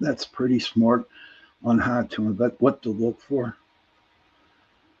that's pretty smart on how to what to look for.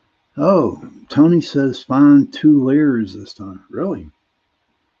 Oh, Tony says find 2 layers this time. Really?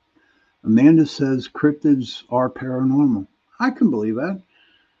 Amanda says cryptids are paranormal. I can believe that.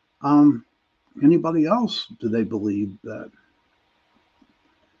 Anybody else? Do they believe that?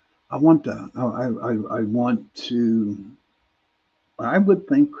 I want that. I want to. I would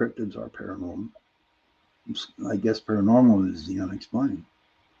think cryptids are paranormal. I guess paranormal is the unexplained.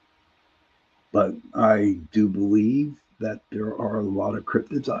 But I do believe that there are a lot of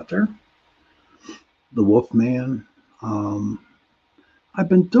cryptids out there. The Wolfman. I've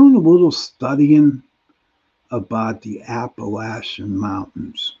been doing a little studying about the Appalachian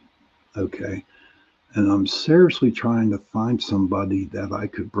Mountains. Okay. And I'm seriously trying to find somebody that I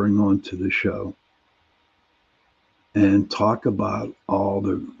could bring onto the show and talk about all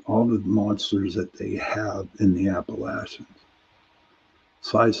the monsters that they have in the Appalachians.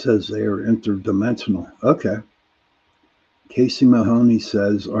 Cy says they are interdimensional. Okay. Casey Mahoney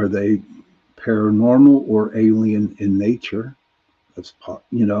says, are they paranormal or alien in nature? That's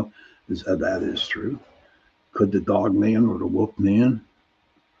That is true. Could the dog man or the wolf man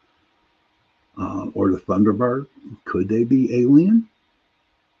or the thunderbird, could they be alien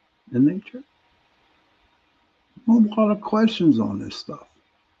in nature? Well, a lot of questions on this stuff.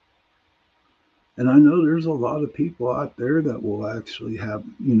 And I know there's a lot of people out there that will actually have,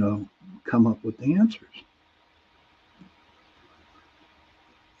 come up with the answers.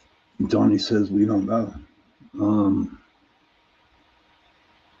 Johnny says we don't know.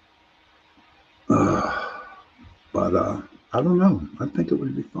 But I don't know. I think it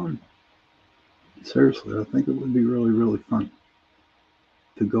would be fun. Seriously, I think it would be really, really fun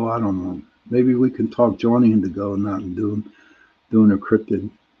to go out on one. Maybe we can talk Johnny into going out and doing a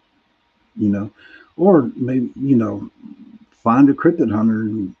cryptid, or maybe, find a cryptid hunter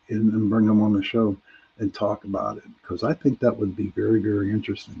and bring them on the show and talk about it, because I think that would be very, very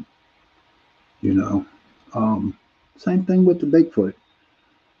interesting. Same thing with the Bigfoot.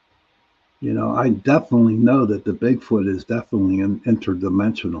 I definitely know that the Bigfoot is definitely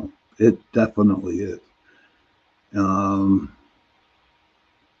interdimensional. It definitely is.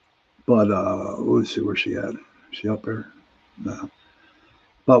 But let's see where she at. Is she up there? No.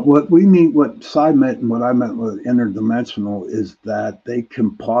 But what Cy meant and what I meant with interdimensional is that they can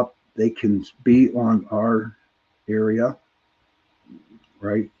be on our area,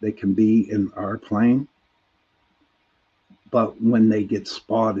 right? They can be in our plane. But when they get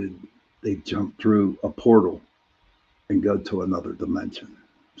spotted, they jump through a portal and go to another dimension.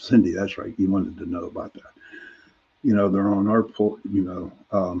 Cindy, that's right. You wanted to know about that. They're on our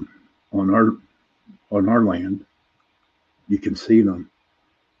on our land. You can see them.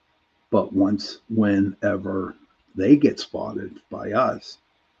 But whenever they get spotted by us,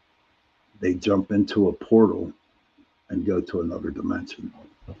 they jump into a portal and go to another dimension.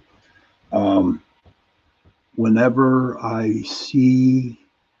 Whenever I see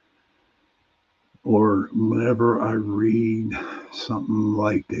or whenever I read something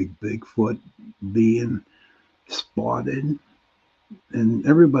like a Bigfoot being spotted, and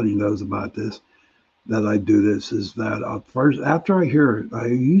everybody knows about this, that I do this, is that first, after I hear it, I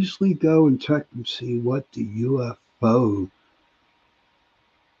usually go and check and see what the UFO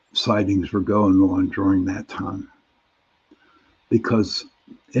sightings were going on during that time. Because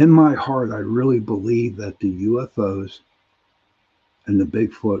in my heart, I really believe that the UFOs and the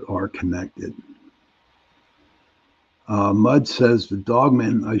Bigfoot are connected. Mud says the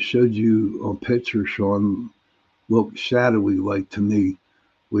dogman I showed you a picture, Sean, looked shadowy like to me.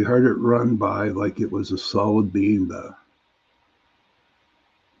 We heard it run by like it was a solid being, though.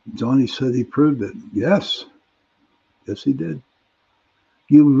 Johnny said he proved it. Yes, he did.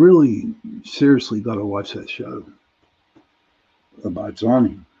 You really seriously got to watch that show about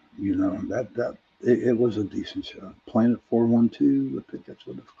Johnny. It was a decent show. Planet 412, I think that's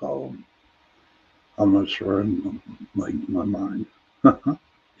what it's called. I'm not sure in my mind. I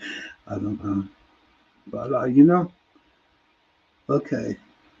don't know. But, okay.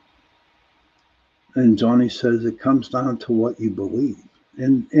 And Johnny says it comes down to what you believe.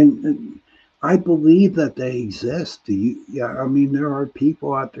 And I believe that they exist. There are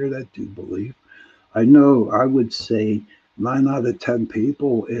people out there that do believe. I know I would say 9 out of 10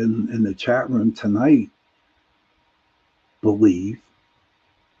 people in the chat room tonight believe.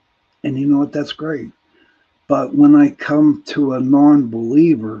 And you know what? That's great. But when I come to a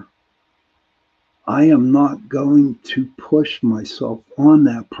non-believer, I am not going to push myself on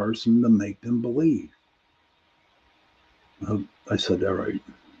that person to make them believe. I said that right.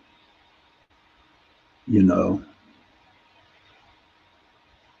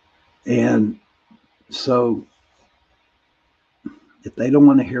 And so if they don't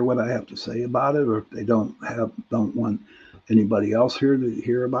want to hear what I have to say about it, or if they don't want anybody else here to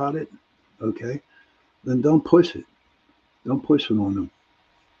hear about it, okay, then don't push it. Don't push it on them.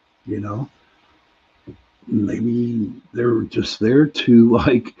 Maybe they're just there to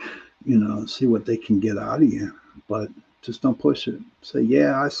see what they can get out of you, but just don't push it. Say,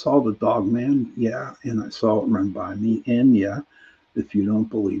 yeah, I saw the dog man. Yeah. And I saw it run by me. And yeah, if you don't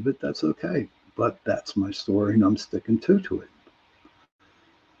believe it, that's okay. But that's my story and I'm sticking to it.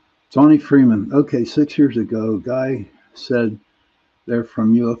 Johnny Freeman. Okay. 6 years ago, a guy said they're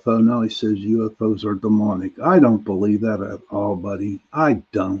from UFO. Now he says UFOs are demonic. I don't believe that at all, buddy. I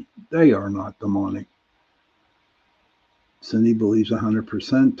don't. They are not demonic. Cindy believes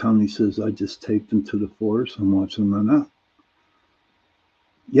 100%. Tony says, I just take them to the forest and watch them run out.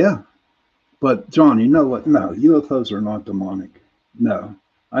 Yeah. But, John, you know what? No, UFOs are not demonic. No.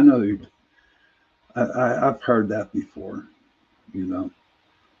 I know I've heard that before.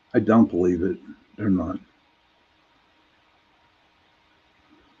 I don't believe it. They're not.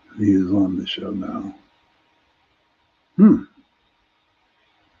 He is on the show now.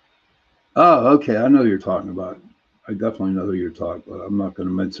 Oh, okay. I know who you're talking about. I definitely know who you're talking about. I'm not going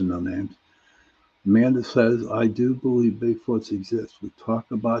to mention no names. Amanda says, I do believe Bigfoots exist. We talk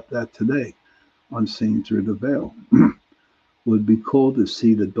about that today on Seeing Through the Veil. Would be cool to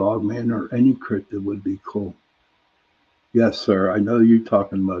see the Dogman or any cryptid would be cool. Yes, sir. I know you're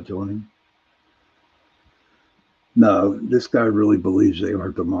talking about joining. No, this guy really believes they are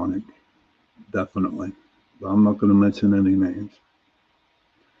demonic. Definitely. But I'm not going to mention any names.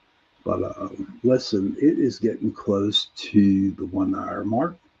 But listen, it is getting close to the 1 hour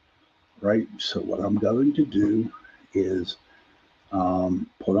mark, right? So what I'm going to do is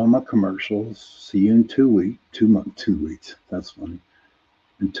put on my commercials. See you in 2 weeks. 2 weeks. That's funny.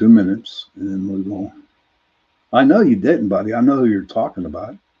 In 2 minutes, and then we will. I know you didn't, buddy. I know who you're talking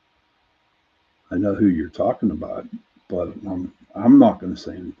about. But I'm not going to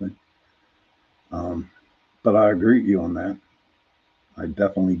say anything. But I agree with you on that. I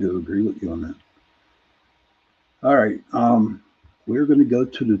definitely do agree with you on that. All right. We're going to go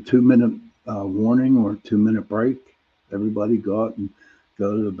to the 2 minute warning or 2 minute break. Everybody go out and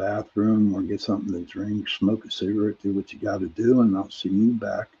go to the bathroom or get something to drink, smoke a cigarette, do what you got to do, and I'll see you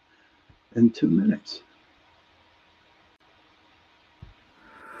back in 2 minutes.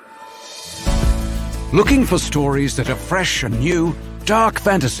 Looking for stories that are fresh and new? Dark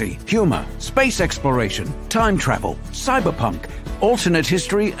fantasy, humor, space exploration, time travel, cyberpunk, alternate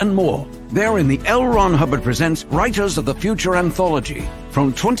history, and more. They're in the L. Ron Hubbard Presents Writers of the Future anthology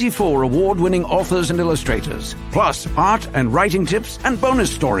from 24 award-winning authors and illustrators, plus art and writing tips and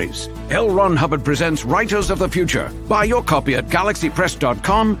bonus stories. L. Ron Hubbard Presents Writers of the Future. Buy your copy at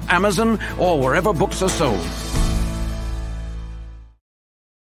galaxypress.com, Amazon, or wherever books are sold.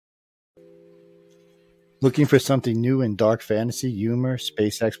 Looking for something new in dark fantasy, humor,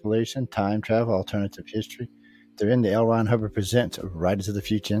 space exploration, time travel, alternative history? They're in the L. Ron Hubbard Presents Writers of the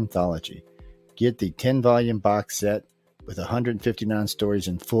Future anthology. Get the 10-volume box set with 159 stories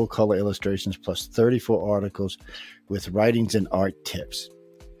and full-color illustrations plus 34 articles with writings and art tips.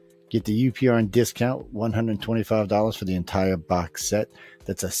 Get the UPRN discount, $125 for the entire box set.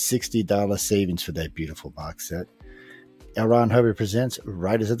 That's a $60 savings for that beautiful box set. L. Ron Hubbard Presents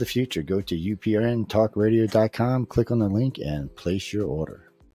Writers of the Future. Go to uprntalkradio.com, click on the link, and place your order.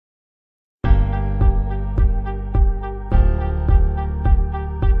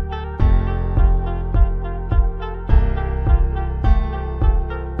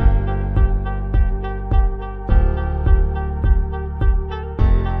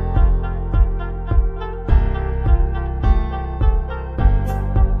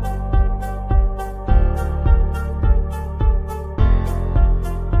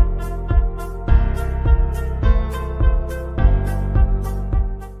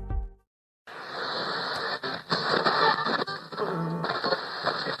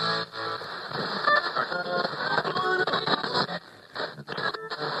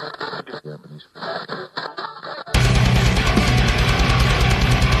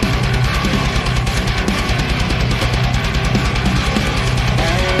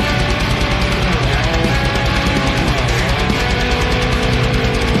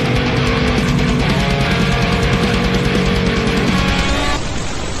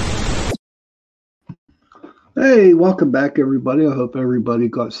 Hey, welcome back, everybody. I hope everybody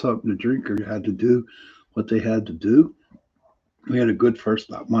got something to drink or had to do what they had to do. We had a good first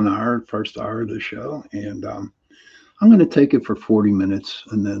 1 hour, first hour of the show, and I'm going to take it for 40 minutes,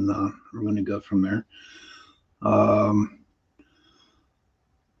 and then we're going to go from there.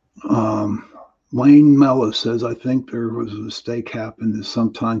 Wayne Mello says, I think there was a mistake happened that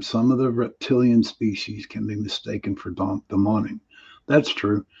sometimes some of the reptilian species can be mistaken for demonic. That's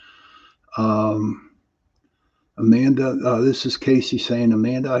true. Amanda, this is Casey saying,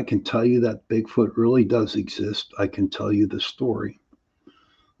 Amanda, I can tell you that Bigfoot really does exist. I can tell you the story.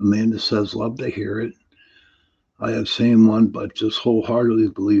 Amanda says, love to hear it. I have seen one, but just wholeheartedly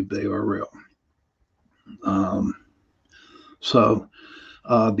believe they are real. So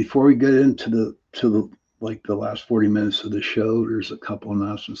before we get into the last 40 minutes of the show, there's a couple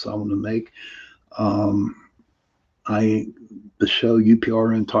announcements I want to make. The show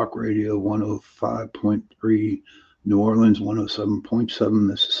UPRN Talk Radio 105.3 New Orleans, 107.7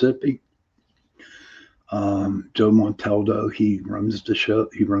 Mississippi. Joe Montaldo, he runs the show.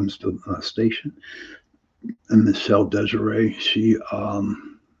 He runs the station. And Michelle Desiree, she,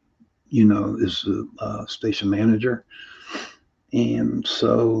 is the station manager. And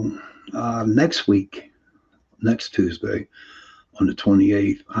so next Tuesday, on the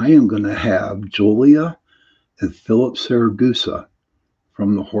 28th, I am going to have Julia and Philip Saragusa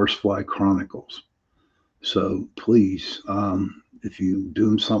from the Horsefly Chronicles. So please, if you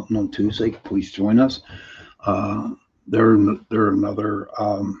do something on Tuesday, please join us. They're another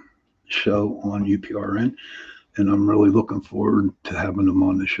show on UPRN, and I'm really looking forward to having them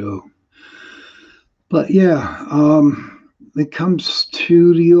on the show. But yeah, it comes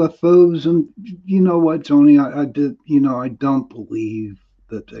to the UFOs, and you know what, Tony, I don't believe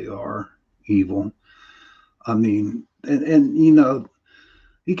that they are evil. I mean, and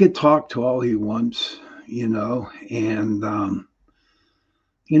he could talk to all he wants, and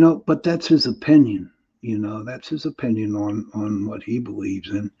but that's his opinion. That's his opinion on what he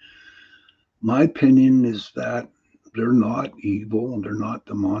believes in. My opinion is that they're not evil and they're not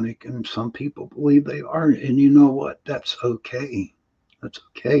demonic, and some people believe they are. And you know what? That's okay. That's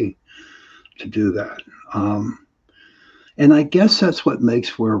okay to do that. And I guess that's what makes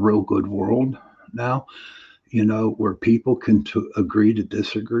for a real good world now, where people can agree to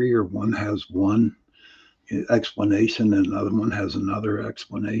disagree, or one has one explanation and another one has another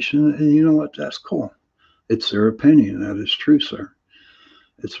explanation. And you know what? That's cool. It's their opinion. That is true, sir.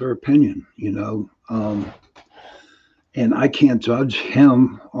 It's their opinion, and I can't judge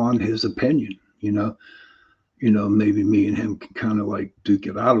him on his opinion. Maybe me and him can kind of like duke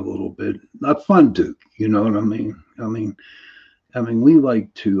it out a little bit. Not fun duke, you know what I mean? I mean, we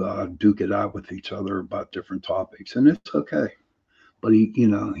like to duke it out with each other about different topics, and it's okay. But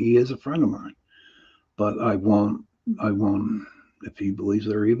he is a friend of mine. But I won't. If he believes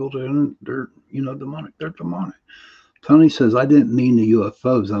they're evil, then they're demonic. They're demonic. Tony says, I didn't mean the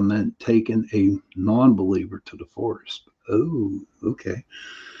UFOs. I meant taking a non-believer to the forest. Oh, okay.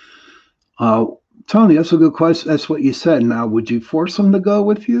 Tony, that's a good question. That's what you said. Now, would you force them to go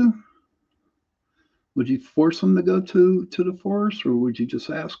with you? Would you force them to go to the forest, or would you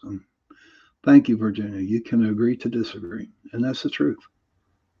just ask them? Thank you, Virginia. You can agree to disagree. And that's the truth,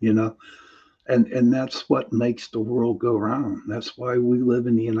 And that's what makes the world go round. That's why we live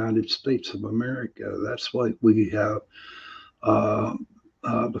in the United States of America. That's why we have,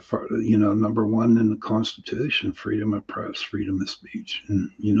 number one in the Constitution, freedom of press, freedom of speech. And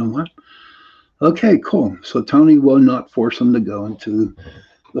you know what? Okay, cool. So Tony will not force them to go into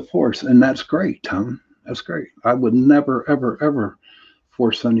the force. And that's great, Tom. That's great. I would never, ever, ever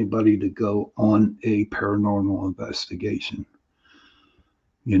force anybody to go on a paranormal investigation.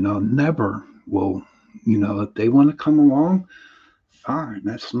 Never. Well, if they want to come along, fine,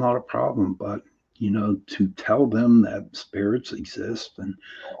 that's not a problem. But, to tell them that spirits exist and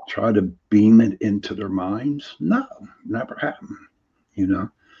try to beam it into their minds, no, never happened,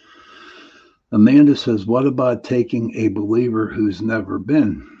 Amanda says, what about taking a believer who's never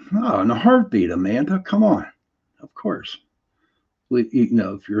been? Oh, in a heartbeat, Amanda, come on. Of course. If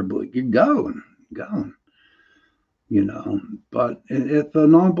you're a believer, you're going. But if a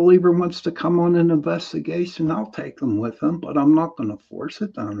non-believer wants to come on an investigation, I'll take them with them, but I'm not going to force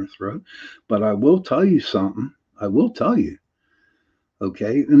it down their throat. But I will tell you something. I will tell you.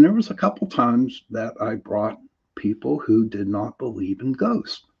 Okay. And there was a couple times that I brought people who did not believe in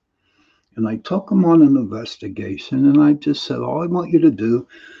ghosts. And I took them on an investigation, and I just said, all I want you to do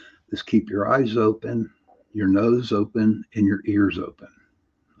is keep your eyes open, your nose open, and your ears open.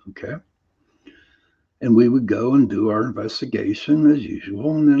 Okay. And we would go and do our investigation as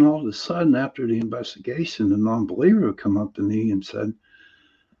usual. And then all of a sudden, after the investigation, the non-believer would come up to me and said,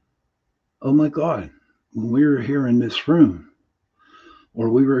 oh my God, when we were here in this room, or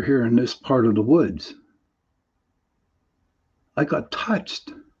we were here in this part of the woods, I got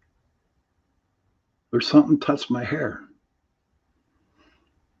touched. Or something touched my hair.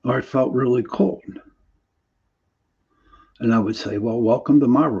 Or I felt really cold. And I would say, well, welcome to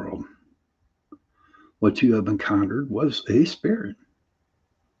my world. What you have encountered was a spirit.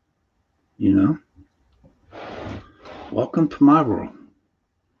 Welcome to my world.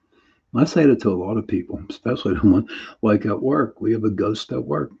 I say that to a lot of people, especially the one like at work. We have a ghost at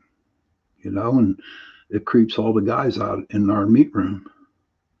work, and it creeps all the guys out in our meet room.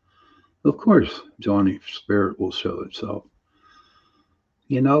 Of course, Johnny's spirit will show itself.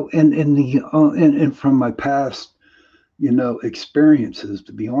 And from my past, experiences,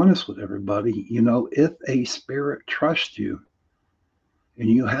 to be honest with everybody, if a spirit trusts you and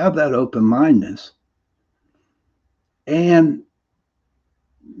you have that open-mindedness, and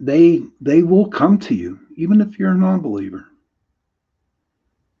they will come to you, even if you're a non-believer.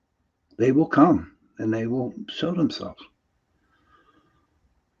 They will come and they will show themselves.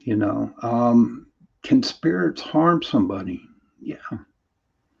 Can spirits harm somebody? Yeah.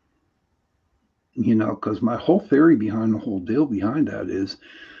 Because my whole theory behind the whole deal behind that is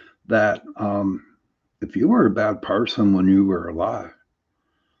that if you were a bad person when you were alive,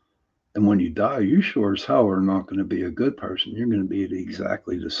 And when you die, you sure as hell are not going to be a good person. You're going to be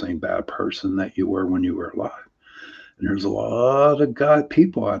exactly the same bad person that you were when you were alive. And there's a lot of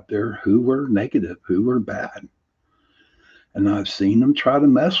people out there who were negative, who were bad. And I've seen them try to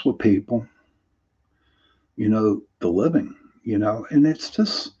mess with people, the living, and it's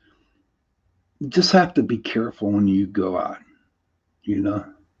just, you just have to be careful when you go out, you know.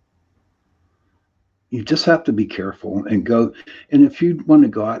 You just have to be careful and go. And if you want to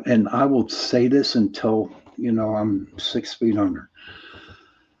go out, and I will say this until, I'm 6 feet under.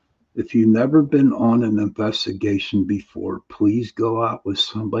 If you've never been on an investigation before, please go out with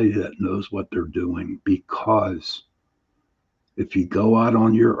somebody that knows what they're doing, because if you go out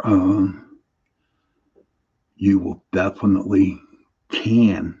on your own, you will definitely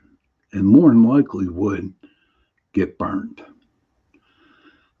can, and more than likely would, get burned.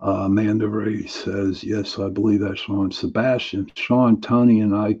 Amanda Ray says, yes, I believe that's Sean. Sebastian, Sean, Tony,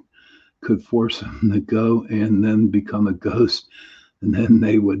 and I could force him to go and then become a ghost, and then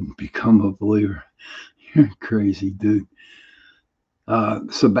they would become a believer. You're crazy, dude.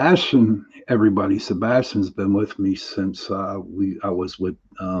 Sebastian, everybody, Sebastian's been with me since I was with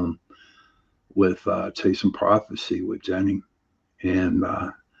Chasing Prophecy with Jenny, and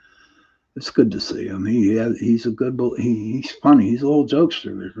it's good to see him. He's a good, he's funny. He's a little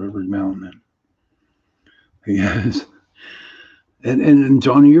jokester every now and then. He is. And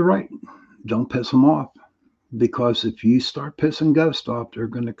Johnny, you're right. Don't piss him off, because if you start pissing ghosts off, they're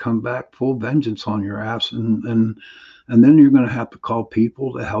going to come back full vengeance on your ass, and then you're going to have to call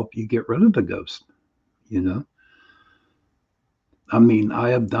people to help you get rid of the ghost. I mean, I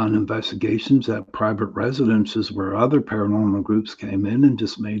have done investigations at private residences where other paranormal groups came in and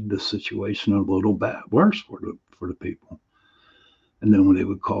just made the situation a little bit worse for the people. And then when they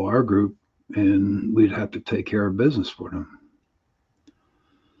would call our group, and we'd have to take care of business for them.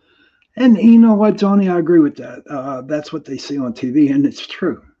 And you know what, Johnny, I agree with that. That's what they see on TV, and it's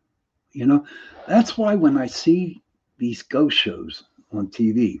true. That's why when I see these ghost shows on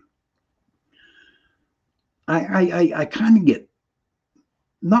TV, I kind of get,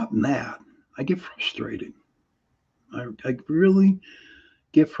 not mad, I get frustrated. I really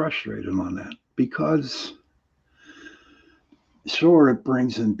get frustrated on that, because sure, it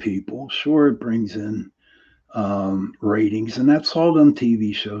brings in people, sure, it brings in ratings, and that's all them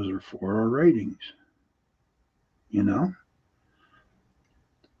TV shows are for, are ratings.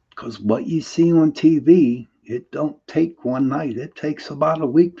 Because what you see on TV, it don't take one night. It takes about a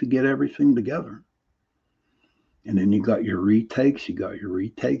week to get everything together. And then you got your retakes, you got your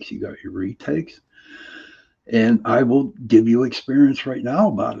retakes, you got your retakes. And I will give you experience right now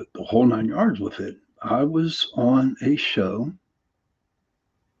about it, the whole 9 yards with it. I was on a show.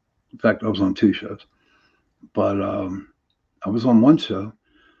 In fact, I was on 2 shows. But I was on one show.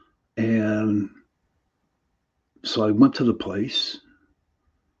 And so I went to the place.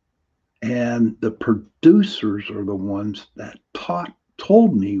 And the producers are the ones that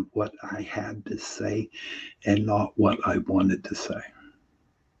told me what I had to say and not what I wanted to say.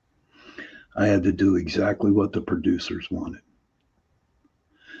 I had to do exactly what the producers wanted.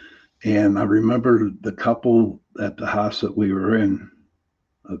 And I remember the couple at the house that we were in,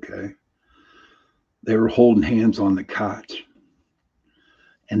 okay, they were holding hands on the couch.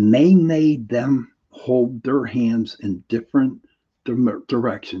 And they made them hold their hands in different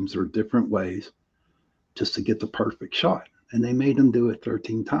directions or different ways just to get the perfect shot. And they made them do it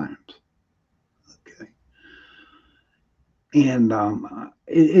 13 times. Okay. And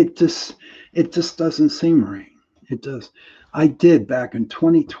it just doesn't seem right. It does. I did back in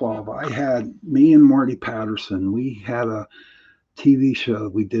 2012. I had me and Marty Patterson. We had a TV show.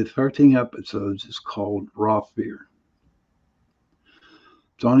 We did 13 episodes. It's called Raw Fear.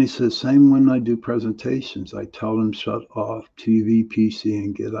 Johnny says, same when I do presentations. I tell them shut off TV, PC,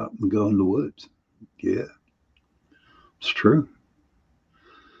 and get up and go in the woods. Yeah, it's true.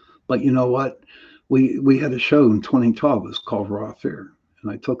 But you know what? We had a show in 2012. It was called Raw Fear.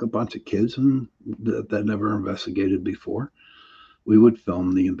 And I took a bunch of kids that never investigated before. We would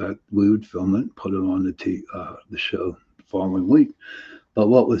film it, put it on the show the following week. But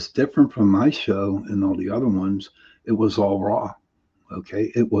what was different from my show and all the other ones, it was all raw.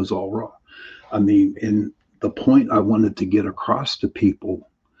 Okay, it was all raw. I mean, and the point I wanted to get across to people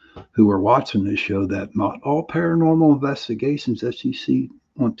who are watching this show, that not all paranormal investigations that you see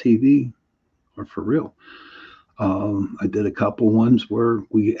on TV are for real. I did a couple ones where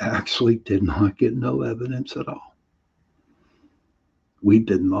we actually did not get no evidence at all. We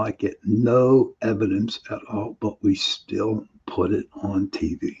did not get no evidence at all, but we still put it on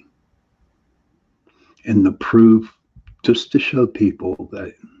TV. And the proof, just to show people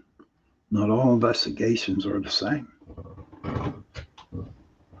that Not all investigations are the same.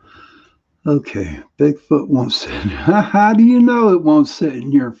 Okay, Bigfoot won't sit. How do you know it won't sit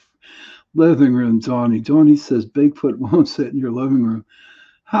in your living room, Johnny? Johnny says Bigfoot won't sit in your living room.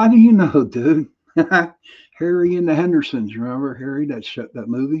 How do you know, dude? Harry and the Hendersons. Remember Harry, that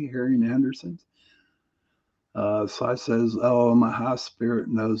movie, Harry and the Hendersons? Sai says, "Oh, my high spirit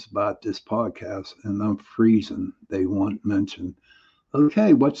knows about this podcast, and I'm freezing. They won't mention."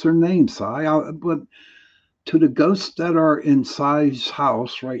 Okay, what's their name, Sai? But to the ghosts that are in Sai's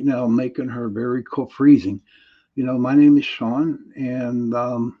house right now, making her very cool, freezing. My name is Sean, and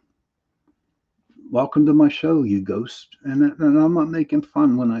welcome to my show, you ghost. And I'm not making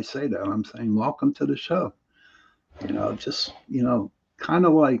fun when I say that. I'm saying welcome to the show. Just kind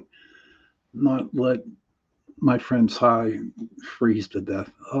of like not let my friend Sai freeze to death.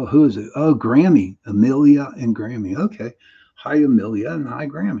 Oh, who is it? Oh, Grammy, Amelia and Grammy. Okay. Hi, Amelia, and hi,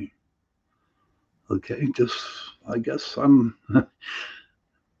 Grammy. Okay. I guess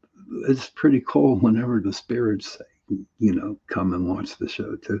it's pretty cool whenever the spirits say, come and watch the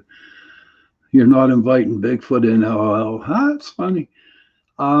show too. You're not inviting Bigfoot in, LOL. That's funny.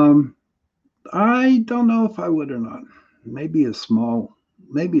 I don't know if I would or not. Maybe a small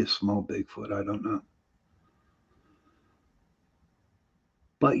Bigfoot. I don't know.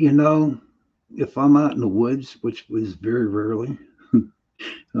 But if I'm out in the woods, which was very rarely,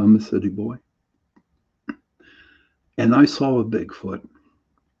 I'm a city boy, and I saw a Bigfoot,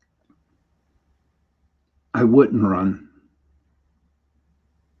 I wouldn't run.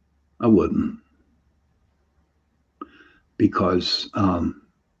 I wouldn't. Because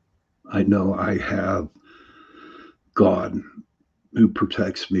I know I have God who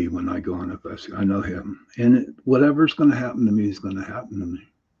protects me when I go on a investigation. I know him. And whatever's going to happen to me is going to happen to me.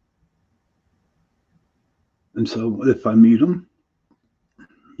 And so if I meet him,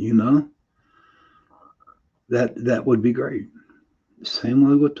 that would be great. Same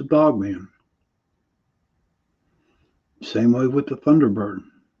way with the dog man. Same way with the Thunderbird.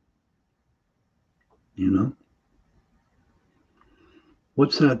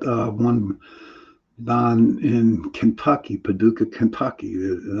 What's that one down in Kentucky, Paducah, Kentucky?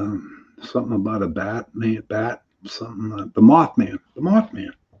 Something about a bat, something like the Mothman. The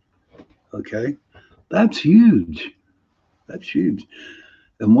Mothman. Okay, that's huge. That's huge.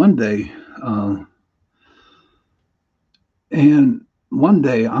 And one day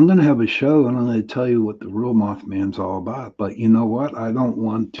I'm going to have a show and I'm going to tell you what the real Mothman's all about. But you know what? I don't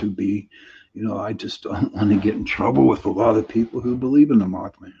want to be, I just don't want to get in trouble with a lot of people who believe in the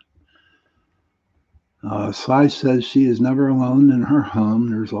Mothman. Sai says she is never alone in her home.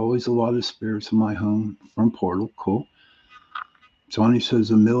 There's always a lot of spirits in my home from Portal. Cool. Johnny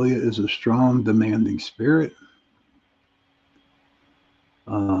says Amelia is a strong, demanding spirit.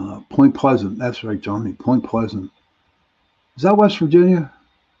 Point Pleasant. That's right, Johnny. Point Pleasant. Is that West Virginia?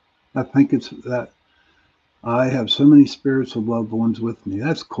 I think it's that. I have so many spirits of loved ones with me.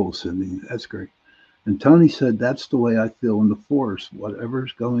 That's cool, Cindy. That's great. And Tony said, that's the way I feel in the forest.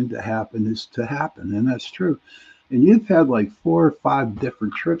 Whatever's going to happen is to happen. And that's true. And you've had like 4 or 5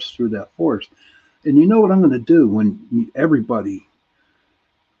 different trips through that forest. And you know what I'm going to do when everybody,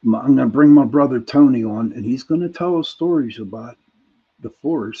 I'm going to bring my brother Tony on, and he's going to tell us stories about the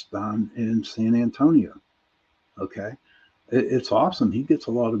forest down in San Antonio. Okay. It's awesome. He gets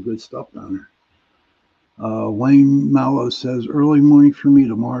a lot of good stuff down there. Wayne Mallow says, early morning for me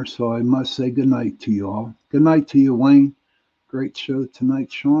tomorrow, so I must say good night to you all. Good night to you, Wayne. Great show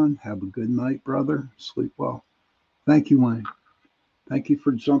tonight, Sean. Have a good night, brother. Sleep well. Thank you, Wayne. Thank you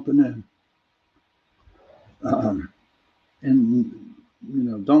for jumping in. And,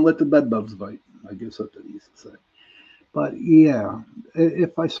 don't let the bed bugs bite. I guess that's what he used to say. But, yeah,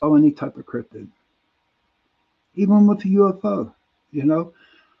 if I saw any type of cryptid, even with a UFO,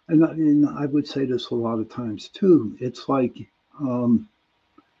 and I would say this a lot of times too. It's like, I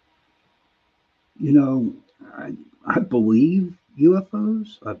believe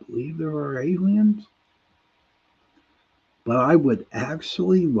UFOs. I believe there are aliens. But I would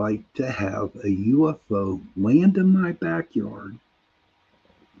actually like to have a UFO land in my backyard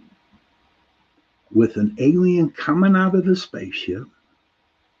with an alien coming out of the spaceship,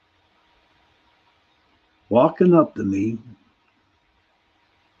 walking up to me,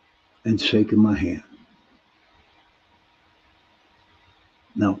 and shaking my hand.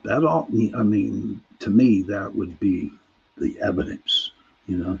 Now, to me, that would be the evidence,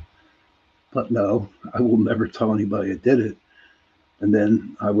 But no, I will never tell anybody I did it. And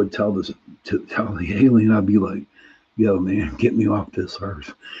then I would tell the alien, I'd be like, yo, man, get me off this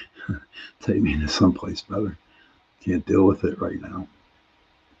earth. Take me to someplace better. Can't deal with it right now.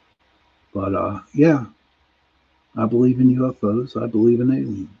 But yeah, I believe in UFOs. I believe in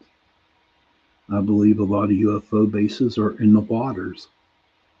aliens. I believe a lot of UFO bases are in the waters.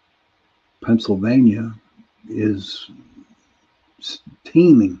 Pennsylvania is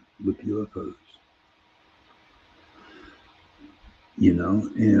teeming with UFOs,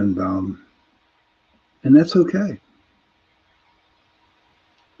 and that's okay.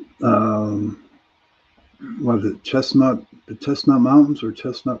 Um, what is it, the Chestnut Mountains or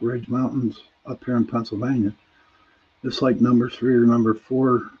Chestnut Ridge Mountains up here in Pennsylvania? It's like number 3 or number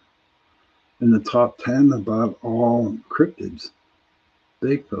 4 in the top 10 about all cryptids.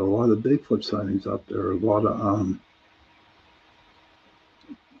 Bigfoot, a lot of Bigfoot sightings up there, a lot of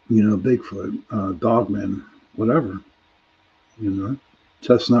Bigfoot, dogmen, whatever, you know.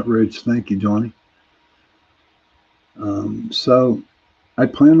 Chestnut Ridge, thank you, Johnny. So I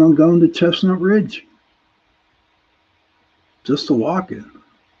plan on going to Chestnut Ridge just to walk it.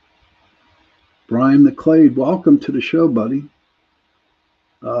 Brian McClade, welcome to the show, buddy.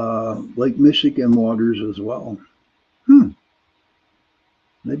 Lake Michigan waters as well.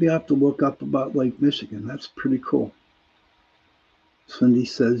 Maybe I have to look up about Lake Michigan. That's pretty cool. Cindy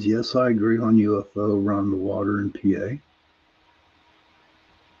says, yes, I agree on UFO around the water in PA.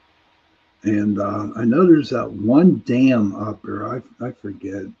 And I know there's that one dam up there. I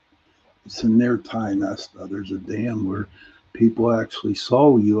forget. It's in near Tynesta. There's a dam where people actually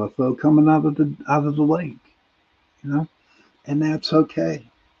saw a UFO coming out of the lake, and that's okay.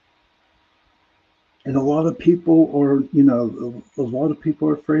 And a lot of people are afraid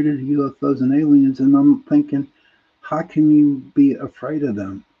of UFOs and aliens, and I'm thinking, how can you be afraid of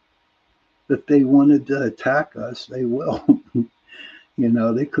them? If they wanted to attack us, they will.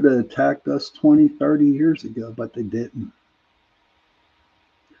 They could have attacked us 20, 30 years ago, but they didn't.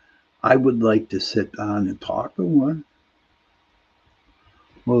 I would like to sit down and talk to one.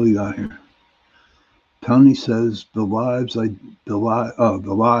 What do we got here? Tony says the lives that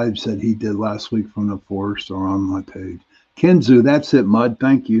he did last week from the forest are on my page. Kinzu, that's it, Mud.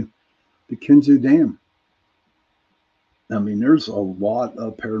 Thank you. The Kinzu Dam. I mean, there's a lot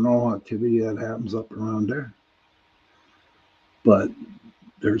of paranormal activity that happens up around there. But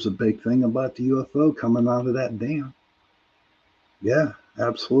there's a big thing about the UFO coming out of that dam. Yeah,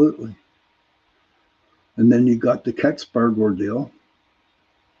 absolutely. And then you got the Kecksburg ordeal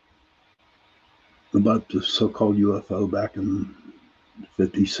about the so-called UFO back in the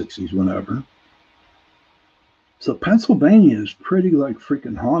 50s, 60s, whenever. So Pennsylvania is pretty like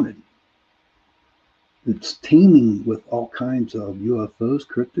freaking haunted. It's teeming with all kinds of UFOs,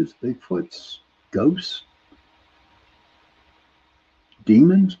 cryptids, Bigfoots, ghosts,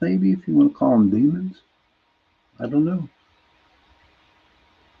 demons, maybe, if you want to call them demons. I don't know.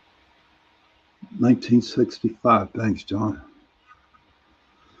 1965. Thanks, John.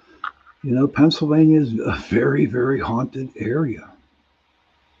 Pennsylvania is a very, very haunted area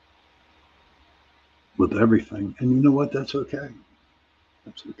with everything. And you know what? That's okay.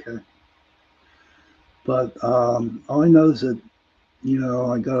 That's okay. But all I know is that,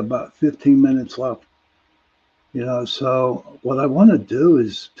 I got about 15 minutes left. So what I want to do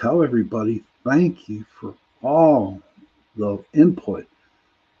is tell everybody thank you for all the input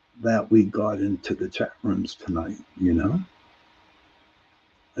that we got into the chat rooms tonight,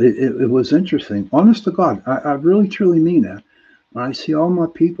 It was interesting. Honest to God, I really, truly mean that. When I see all my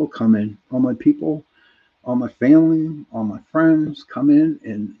people come in, all my family, all my friends come in,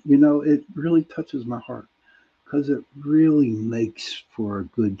 and, it really touches my heart because it really makes for a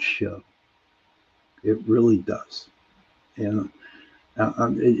good show. It really does. And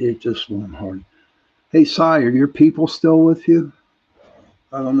it just warmed hard. Hey, Sire, your people still with you?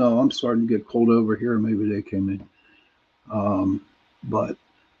 I don't know. I'm starting to get cold over here. Maybe they came in. But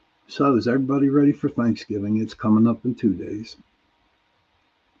so is everybody ready for Thanksgiving? It's coming up in 2 days.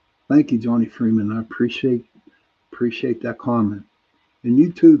 Thank you, Johnny Freeman. I appreciate that comment. And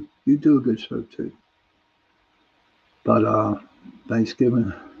you too. You do a good show too. But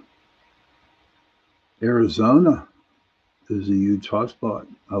Thanksgiving, Arizona is a huge hotspot.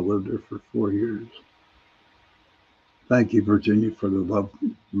 I lived there for 4 years. Thank you, Virginia, for the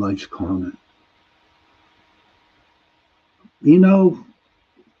nice comment.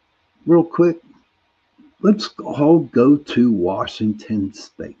 Real quick, let's all go to Washington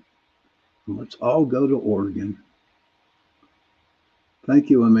State. Let's all go to Oregon. Thank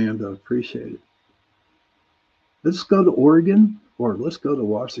you, Amanda. Appreciate it. Let's go to Oregon, or let's go to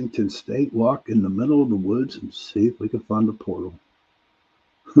Washington State, walk in the middle of the woods and see if we can find a portal.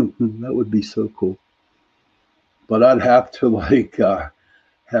 That would be so cool. But I'd have to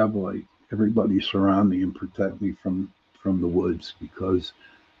have everybody surround me and protect me from the woods, because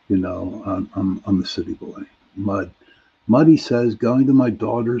I'm a city boy. Muddy says, going to my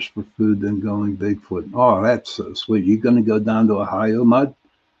daughter's for food, then going Bigfoot. Oh, that's so sweet. You going to go down to Ohio, Mud?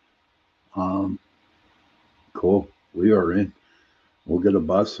 Cool. We are in. We'll get a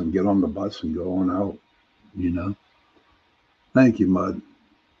bus and get on the bus and go on out. Thank you, Mud.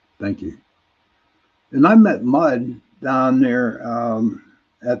 Thank you. And I met Mud down there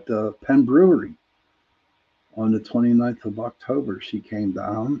at the Penn Brewery on the 29th of October. She came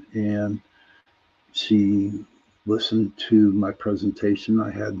down and she listened to my presentation I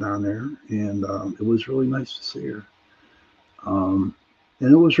had down there, and it was really nice to see her. And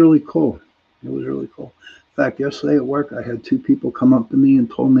it was really cool. It was really cool. In fact, yesterday at work, I had two people come up to me and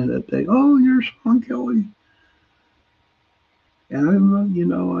told me that oh, you're Sean Kelly.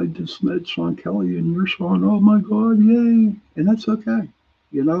 And I just met Sean Kelly, and you're Sean. Oh my God, yay! And that's okay,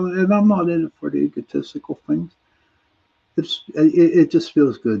 And I'm not in it for the egotistical things. It just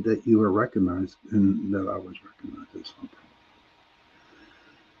feels good that you were recognized and that I was recognized as something.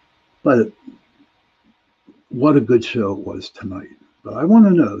 But what a good show it was tonight. But I want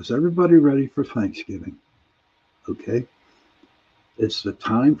to know, is everybody ready for Thanksgiving? Okay. It's the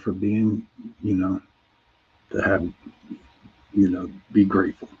time for being, to have, be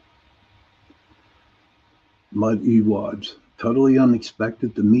grateful. Mud Ewads, totally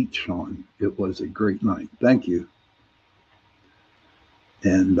unexpected to meet Sean. It was a great night. Thank you.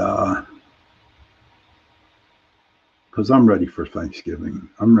 And because I'm ready for Thanksgiving.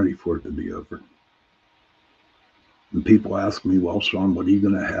 I'm ready for it to be over. And people ask me, well, Sean, what are you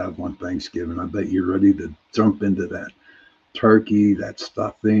going to have on Thanksgiving? I bet you're ready to jump into that turkey, that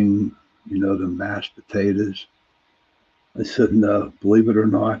stuffing, the mashed potatoes. I said, no, believe it or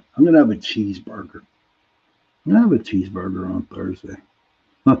not, I'm going to have a cheeseburger. I'm going to have a cheeseburger on Thursday.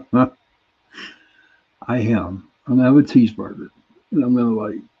 I am. I'm going to have a cheeseburger. And I'm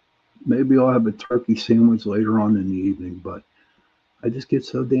going to maybe I'll have a turkey sandwich later on in the evening, but I just get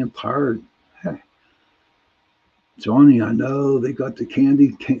so damn tired. Hey, Johnny, I know they got the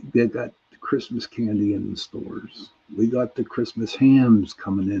candy. They got the Christmas candy in the stores. We got the Christmas hams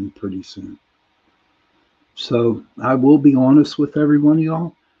coming in pretty soon. So I will be honest with every one of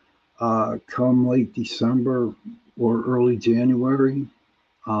y'all. Come late December or early January,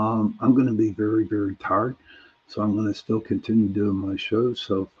 I'm going to be very, very tired. So I'm going to still continue doing my show.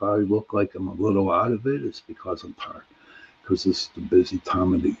 So if I look like I'm a little out of it, it's because I'm tired. Because this is the busy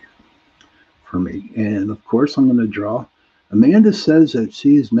time of the year for me. And of course, I'm going to draw. Amanda says that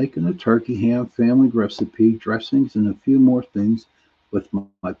she is making a turkey ham family recipe, dressings, and a few more things with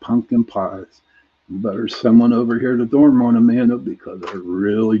my pumpkin pies. You better send one over here to dorm on, Amanda, because I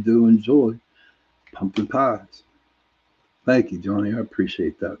really do enjoy pumpkin pies. Thank you, Johnny. I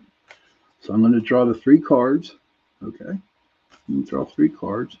appreciate that. So I'm going to draw the 3 cards. Okay. I'm going to draw 3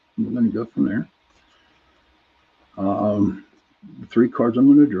 cards. We're going to go from there. The 3 cards I'm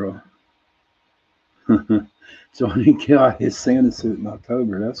going to draw. Johnny got his Santa suit in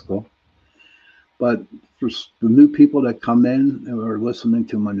October. That's cool. But for the new people that come in and are listening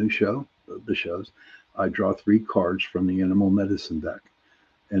to my new show, the shows, I draw 3 cards from the Animal Medicine deck.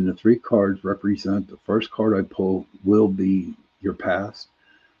 And the 3 cards represent, the first card I pull will be your past.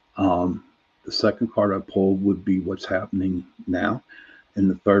 The second card I pulled would be what's happening now. And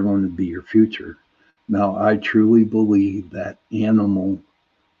the third one would be your future. Now, I truly believe that animal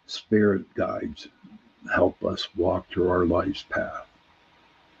spirit guides help us walk through our life's path.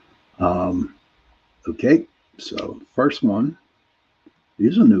 Okay, so first one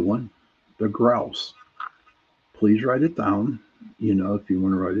is a new one, the grouse. Please write it down, if you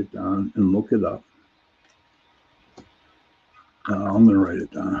want to write it down and look it up. I'm going to write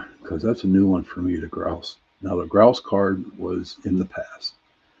it down because that's a new one for me, the grouse. Now, the grouse card was in the past.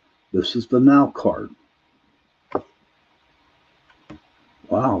 This is the now card.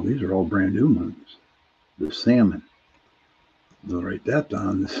 Wow, these are all brand new ones. The salmon. I'll write that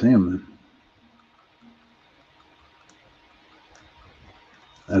down, the salmon.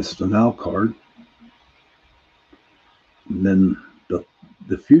 That's the now card. And then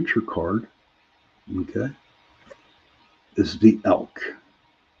the future card, okay, is the elk.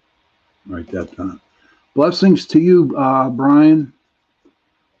 Write that down. Blessings to you, Brian.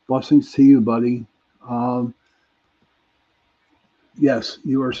 Blessings to you, buddy. Yes,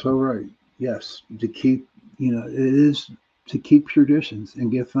 you are so right. Yes, to keep, it is to keep traditions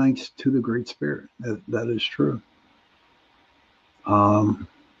and give thanks to the Great Spirit. That is true.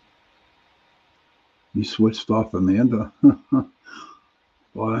 You switched off Amanda.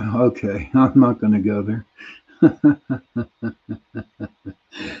 Well, okay, I'm not going to go there.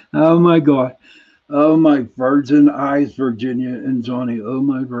 Oh my God. Oh, my virgin eyes, Virginia and Johnny. Oh,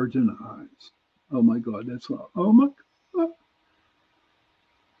 my virgin eyes. Oh, my God. That's all. Oh, my God.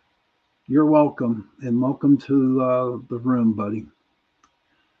 You're welcome. And welcome to the room, buddy.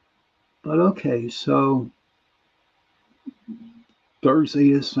 But okay, so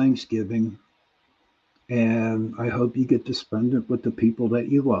Thursday is Thanksgiving. And I hope you get to spend it with the people that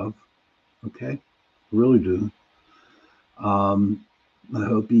you love. Okay? Really do. Um, I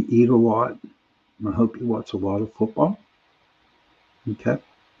hope you eat a lot. I hope you watch a lot of football. Okay?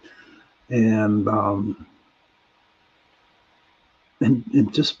 And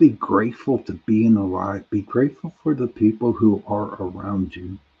and just be grateful to being alive. Be grateful for the people who are around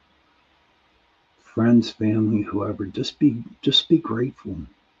you. Friends, family, whoever. Just be grateful.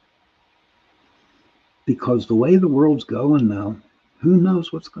 Because the way the world's going now, who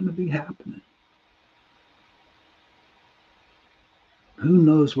knows what's going to be happening? Who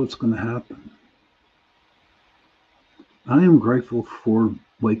knows what's going to happen? I am grateful for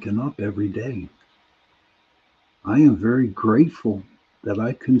waking up every day. I am very grateful that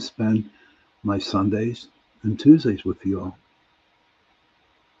I can spend my Sundays and Tuesdays with you all.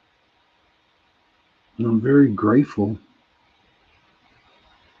 And I'm very grateful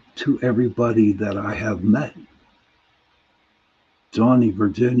to everybody that I have met. Johnny,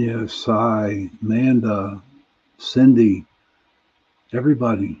 Virginia, Cy, Amanda, Cindy,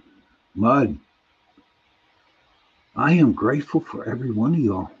 everybody, Mud. I am grateful for every one of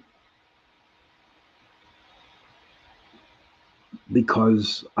y'all.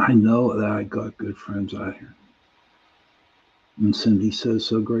 Because I know that I got good friends out here. And Cindy says,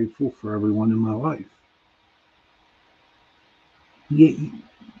 so grateful for everyone in my life. Yeah,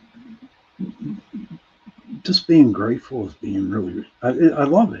 just being grateful is being really, I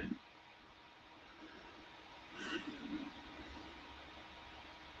love it.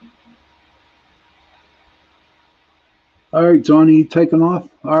 All right, Johnny, you taking off?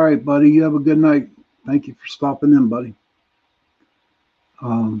 All right, buddy, you have a good night. Thank you for stopping in, buddy.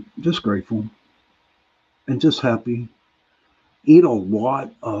 Just grateful and just happy. Eat a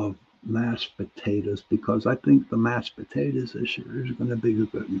lot of mashed potatoes because I think the mashed potatoes this year is going to be a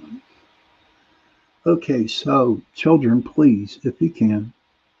good one. Okay, so children, please, if you can,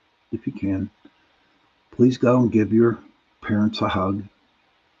 please go and give your parents a hug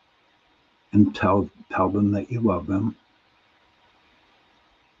and tell them that you love them.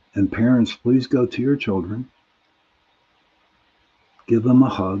 And parents, please go to your children, give them a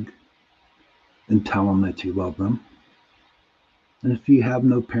hug, and tell them that you love them. And if you have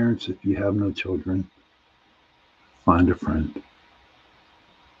no parents, if you have no children, find a friend.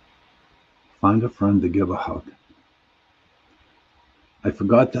 Find a friend to give a hug. I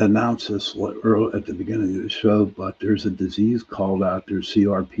forgot to announce this early at the beginning of the show, but there's a disease called out there,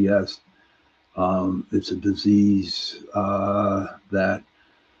 CRPS. It's a disease that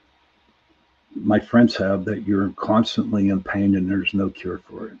my friends have that you're constantly in pain and there's no cure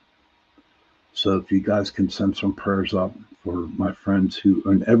for it. So if you guys can send some prayers up for my friends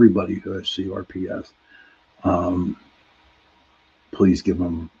and everybody who has CRPS, please give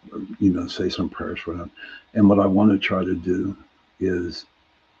them, say some prayers for them. And what I want to try to do is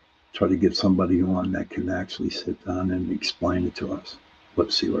try to get somebody on that can actually sit down and explain it to us, what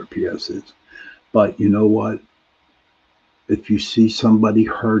CRPS is. But you know what? If you see somebody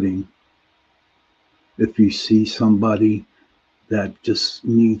hurting, if you see somebody that just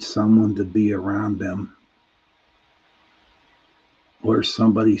needs someone to be around them, or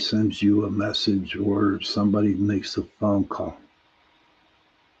somebody sends you a message, or somebody makes a phone call,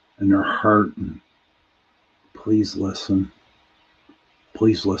 and they're hurting, please listen.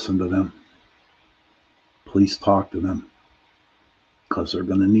 Please listen to them. Please talk to them, because they're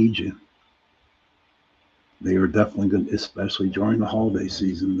going to need you. They are definitely going to, especially during the holiday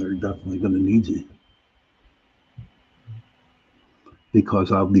season, they're definitely going to need you.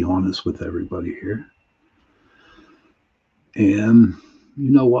 Because I'll be honest with everybody here. And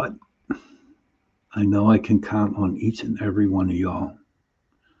you know what? I know I can count on each and every one of y'all.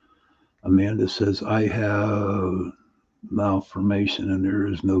 Amanda says, I have malformation and there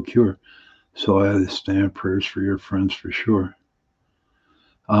is no cure. So I understand prayers for your friends for sure.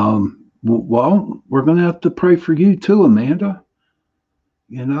 Well, we're going to have to pray for you too, Amanda.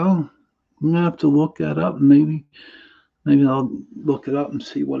 I'm going to have to look that up. Maybe I'll look it up and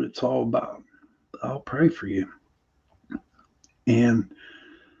see what it's all about. I'll pray for you. And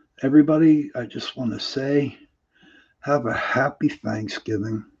everybody, I just want to say, have a happy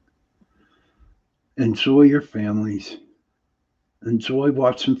Thanksgiving. Enjoy your families. Enjoy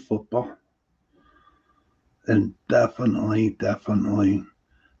watching football. And definitely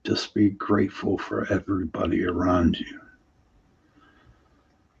Just be grateful for everybody around you.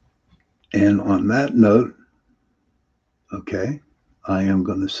 And on that note, okay, I am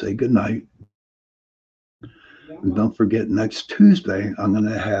going to say goodnight. And don't forget, next Tuesday, I'm going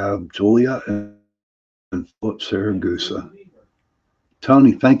to have Julia and Philip Saragusa.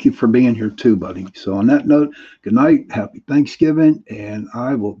 Tony, thank you for being here too, buddy. So on that note, good night, happy Thanksgiving, and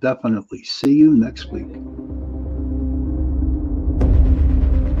I will definitely see you next week.